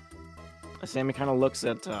 Sammy kind of looks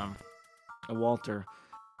at Walter.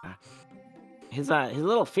 His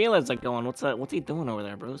little feelers are going. What's he doing over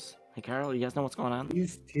there, Bruce? Hey, Carol, you guys know what's going on?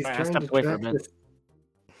 He's Alright, I trying to stepped away for a track bit. this.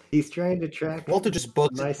 He's trying to track Walter just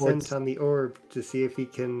booked my it towards... scent on the orb to see if he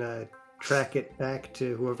can track it back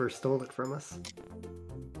to whoever stole it from us.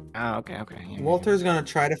 Oh, okay. Yeah. Walter's gonna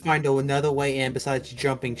try to find another way in besides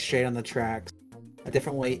jumping straight on the tracks. A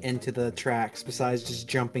different way into the tracks besides just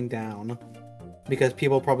jumping down. Because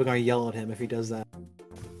people are probably gonna yell at him if he does that.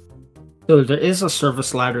 So there is a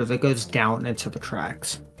service ladder that goes down into the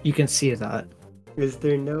tracks. You can see that. Is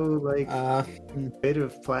there no like hmm. bit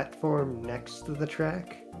of platform next to the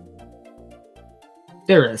track?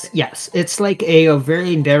 There is, yes. It's like a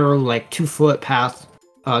very narrow, like 2-foot path,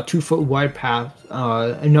 2-foot wide path,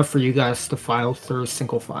 enough for you guys to file through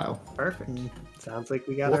single file. Perfect. Hmm. Sounds like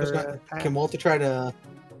we got Walter's our not- path. Can Walter try to...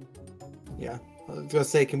 Yeah. I was gonna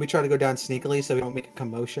say, can we try to go down sneakily so we don't make a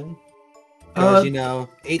commotion? Because,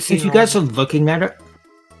 18 Since you guys are looking at it,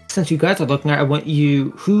 I want you.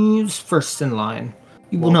 Who's first in line?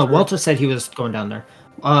 Well, no, Walter. Walter said he was going down there.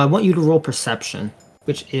 I want you to roll perception,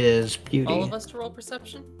 which is beauty. All of us to roll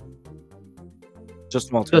perception?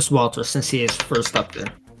 Just Walter. Just Walter, since he is first up there.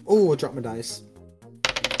 Oh, I dropped my dice.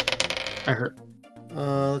 I heard.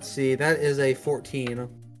 Let's see. That is a 14. All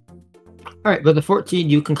right, but the 14,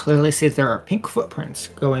 you can clearly see there are pink footprints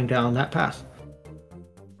going down that path.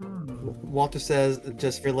 Walter says,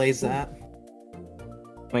 just relays that.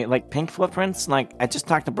 Wait, like pink footprints? Like I just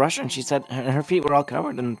talked to Brusher and she said her feet were all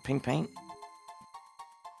covered in pink paint.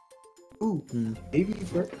 Ooh, maybe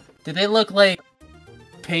we're- Do they look like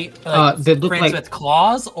paint? Like they look prints like- with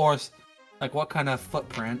claws, or like what kind of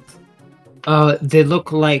footprint? They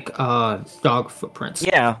look like dog footprints.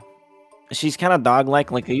 Yeah, she's kind of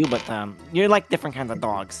dog-like you, but you're like different kinds of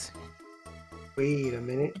dogs. wait a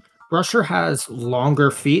minute. Brusher has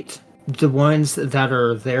longer feet. The ones that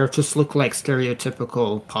are there just look like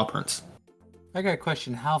stereotypical paw prints. I got a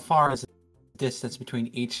question. How far is the distance between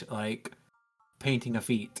each painting of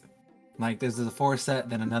feet? Like, there's a 4 set,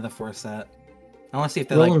 then another 4 set. I want to see if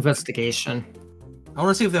they're Roll like. investigation. I want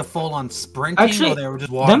to see if they're full on sprinting Actually, or they were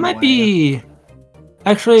just walking. That might away. be.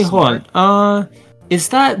 Actually, hold Smart. on.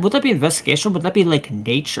 Would that be investigation? Would that be like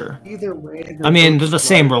nature? Either way, I mean, both they're the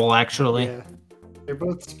same smart. role actually. Yeah, they're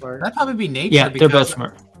both smart. That'd probably be nature. Yeah, they're both because-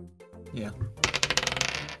 smart. Yeah.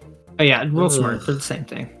 Oh yeah, roll smart. Ugh. They're the same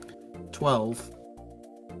thing. 12.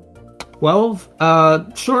 12?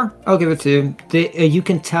 Sure. I'll give it to you. You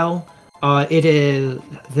can tell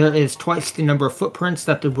there is twice the number of footprints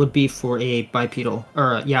that there would be for a bipedal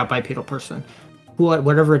person.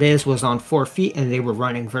 Whatever it is was on 4 feet and they were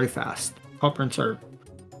running very fast. Footprints are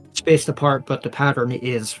spaced apart, but the pattern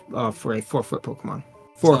is for a 4-foot Pokemon.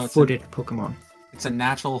 So it's a- 4-footed Pokemon. It's a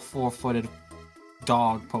natural 4-footed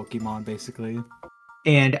dog Pokemon, basically.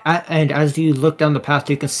 And as you look down the path,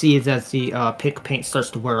 you can see that the pink paint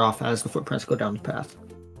starts to wear off as the footprints go down the path.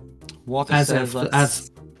 Walter As says,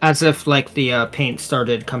 if like the paint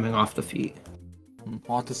started coming off the feet.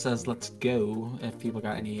 Walter says, let's go, if people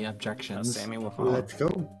got any objections. Sammy will follow. Let's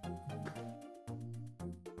go.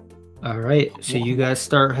 All right, so you guys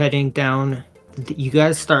start heading down. You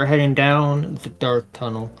guys start heading down the dark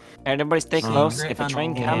tunnel. Everybody stay Um, close. If a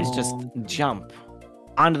train comes, just um, jump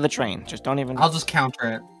onto the train. Just don't even. I'll just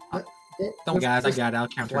counter it. Don't, Let's guys, I just got it. I'll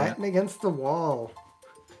counter it. Flatten against the wall.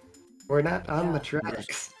 We're not on Yeah. the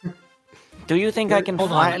tracks. Do you think I can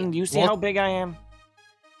Hold on. flatten? Do you see Wal- how big I am?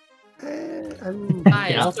 I'm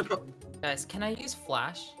Guys, Yeah. guys, can I use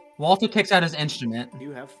flash? Walter takes out his instrument. Do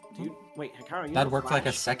you have? Do you wait, Hikaru? You That'd have work for like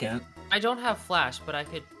a flash? second. I don't have flash, but I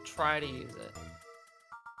could try to use it.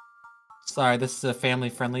 Sorry, this is a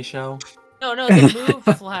family-friendly show. No, the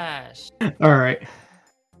move flash. All right.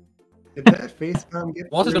 Did that face palm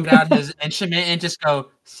get Walter's through? gonna get out his instrument and just go,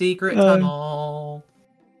 secret Uh, tunnel.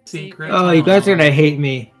 Secret Oh, you guys are tunnel." gonna hate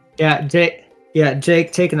me. Yeah, Yeah,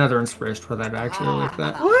 Jake, take another inspiration for that. I actually like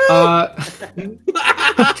that.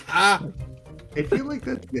 I feel like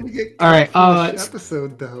that's gonna get All right, cut from this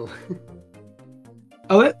episode though.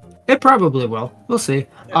 It probably will. We'll see.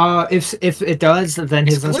 If it does, then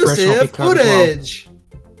his inspiration will be Exclusive cut as well. footage.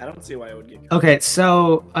 I don't see why it would get. Okay,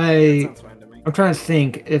 so That sounds fine to me. I'm trying to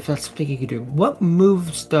think if that's something he could do. What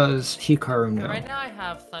moves does Hikaru know? Right now I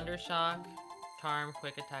have Thunder Shock, Charm,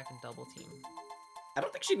 Quick Attack, and Double Team. I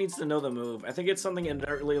don't think she needs to know the move. I think it's something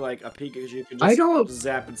inherently like a Pikachu can I just don't-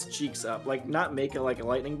 zap its cheeks up. Like, not make it like a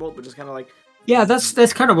lightning bolt, but just kind of like... Yeah, that's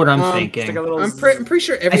kind of what I'm Stick a thinking. little I'm pretty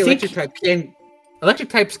sure every I think- electric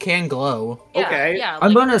types can glow. Yeah, Okay. Yeah,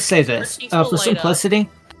 I'm like, gonna say this cheeks will for light up simplicity.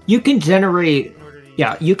 You can generate. in order to use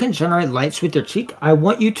Yeah, you can generate lights with your cheek. I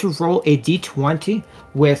want you to roll a d20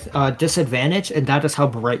 with disadvantage, and that is how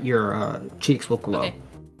bright your cheeks will glow. Okay.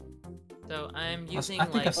 So I'm using I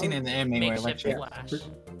think I've seen it in the anime where makeshift electric. flash.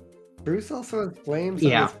 Bruce also has flames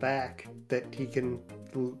Yeah. on his back that he can.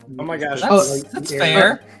 Oh my gosh. That's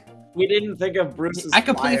fair. We didn't think of Bruce's I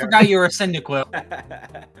completely fire. forgot you were a Cyndaquil.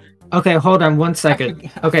 Okay, hold on 1 second.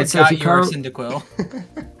 Okay, so forgot you were a Hikaru.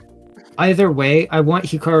 Cyndaquil. Either way, I want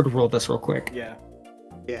Hikaru to roll this real quick. Yeah.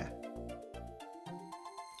 Yeah.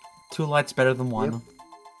 2 lights better than 1. Yep.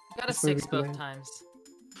 Got a That's where we 6 come both in. times.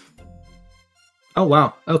 Oh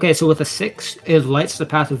wow. Okay, so with a 6, it lights the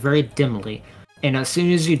path very dimly. And as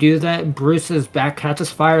soon as you do that, Bruce's back catches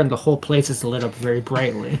fire and the whole place is lit up very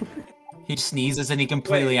brightly. He sneezes and he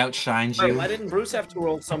completely outshines Wait, you. why didn't Bruce have to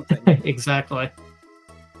roll something? Exactly.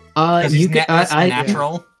 Because You he's can, that's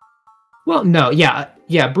natural. Well, no, yeah.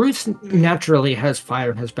 Bruce naturally has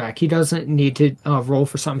fire in his back. He doesn't need to roll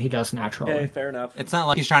for something he does naturally. Okay, fair enough. It's not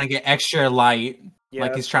like he's trying to get extra light. Yeah,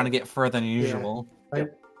 Like that's he's trying to fair. get further than usual.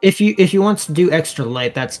 If he wants to do extra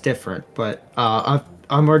light, that's different. But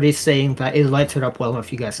I'm already saying that it lights it up well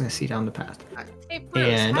enough you guys can see down the path. Hey Bruce,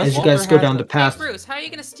 And how as you Walter guys go has down the Hey path, Bruce, how are you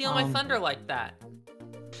gonna steal my thunder like that?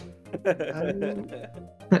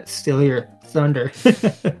 steal your thunder.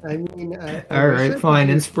 I mean, I All wish right, I fine,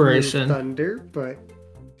 could use inspiration. Thunder, but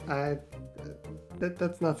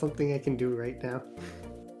that's not something I can do right now.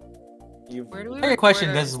 Where do we I got a record question.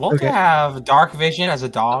 our- Does Walter Okay. have dark vision as a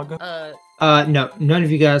dog? No, none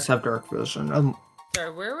of you guys have dark vision.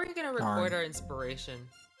 Sorry, where are we gonna record our inspiration?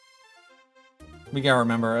 We gotta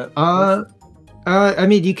remember it. I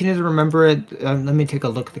mean, you can either remember it. Let me take a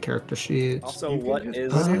look at the character sheets. Also, You can what just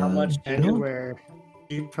is put it how much? anywhere?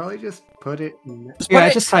 You'd probably just put it. In... Yeah, put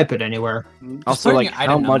it- just type it anywhere. Also, putting like, an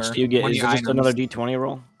how item much number, do you get? one of Is it your just items. another D20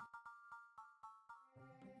 roll?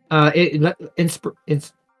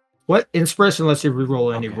 What inspiration lets you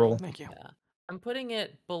reroll any roll? Thank you. I'm putting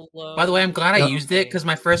it below. By the way, I'm glad I Yep. used it because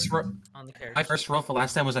my first on the character. roll for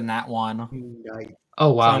last time was a nat 1. Nice.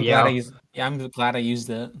 Oh So wow, I'm yeah. glad I used. Yeah, I'm glad I used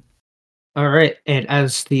it. All right, and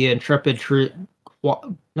as the intrepid the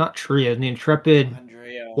intrepid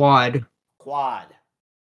Andrea. quad, Quad.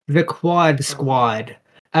 the quad squad,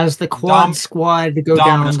 as the quad Dom- squad go down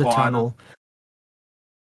Dominus the squad. tunnel,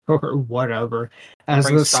 or whatever, as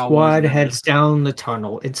Bring the Star Wars squad in heads this. down the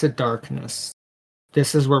tunnel into darkness.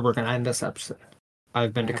 This is where we're gonna end this episode.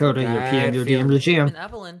 I've been I have a Dakota, your PM, bad your DM, feeling. your GM. And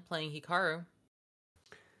Evelyn playing Hikaru.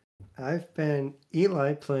 I've been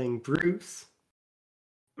Eli playing Bruce.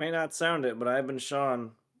 May not sound it, but I've been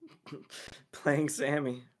Sean playing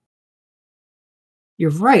Sammy. You're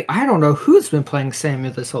right. I don't know who's been playing Sammy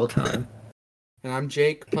this whole time. And I'm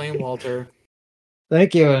Jake playing Walter.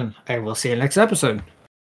 Thank you, and I will see you next episode.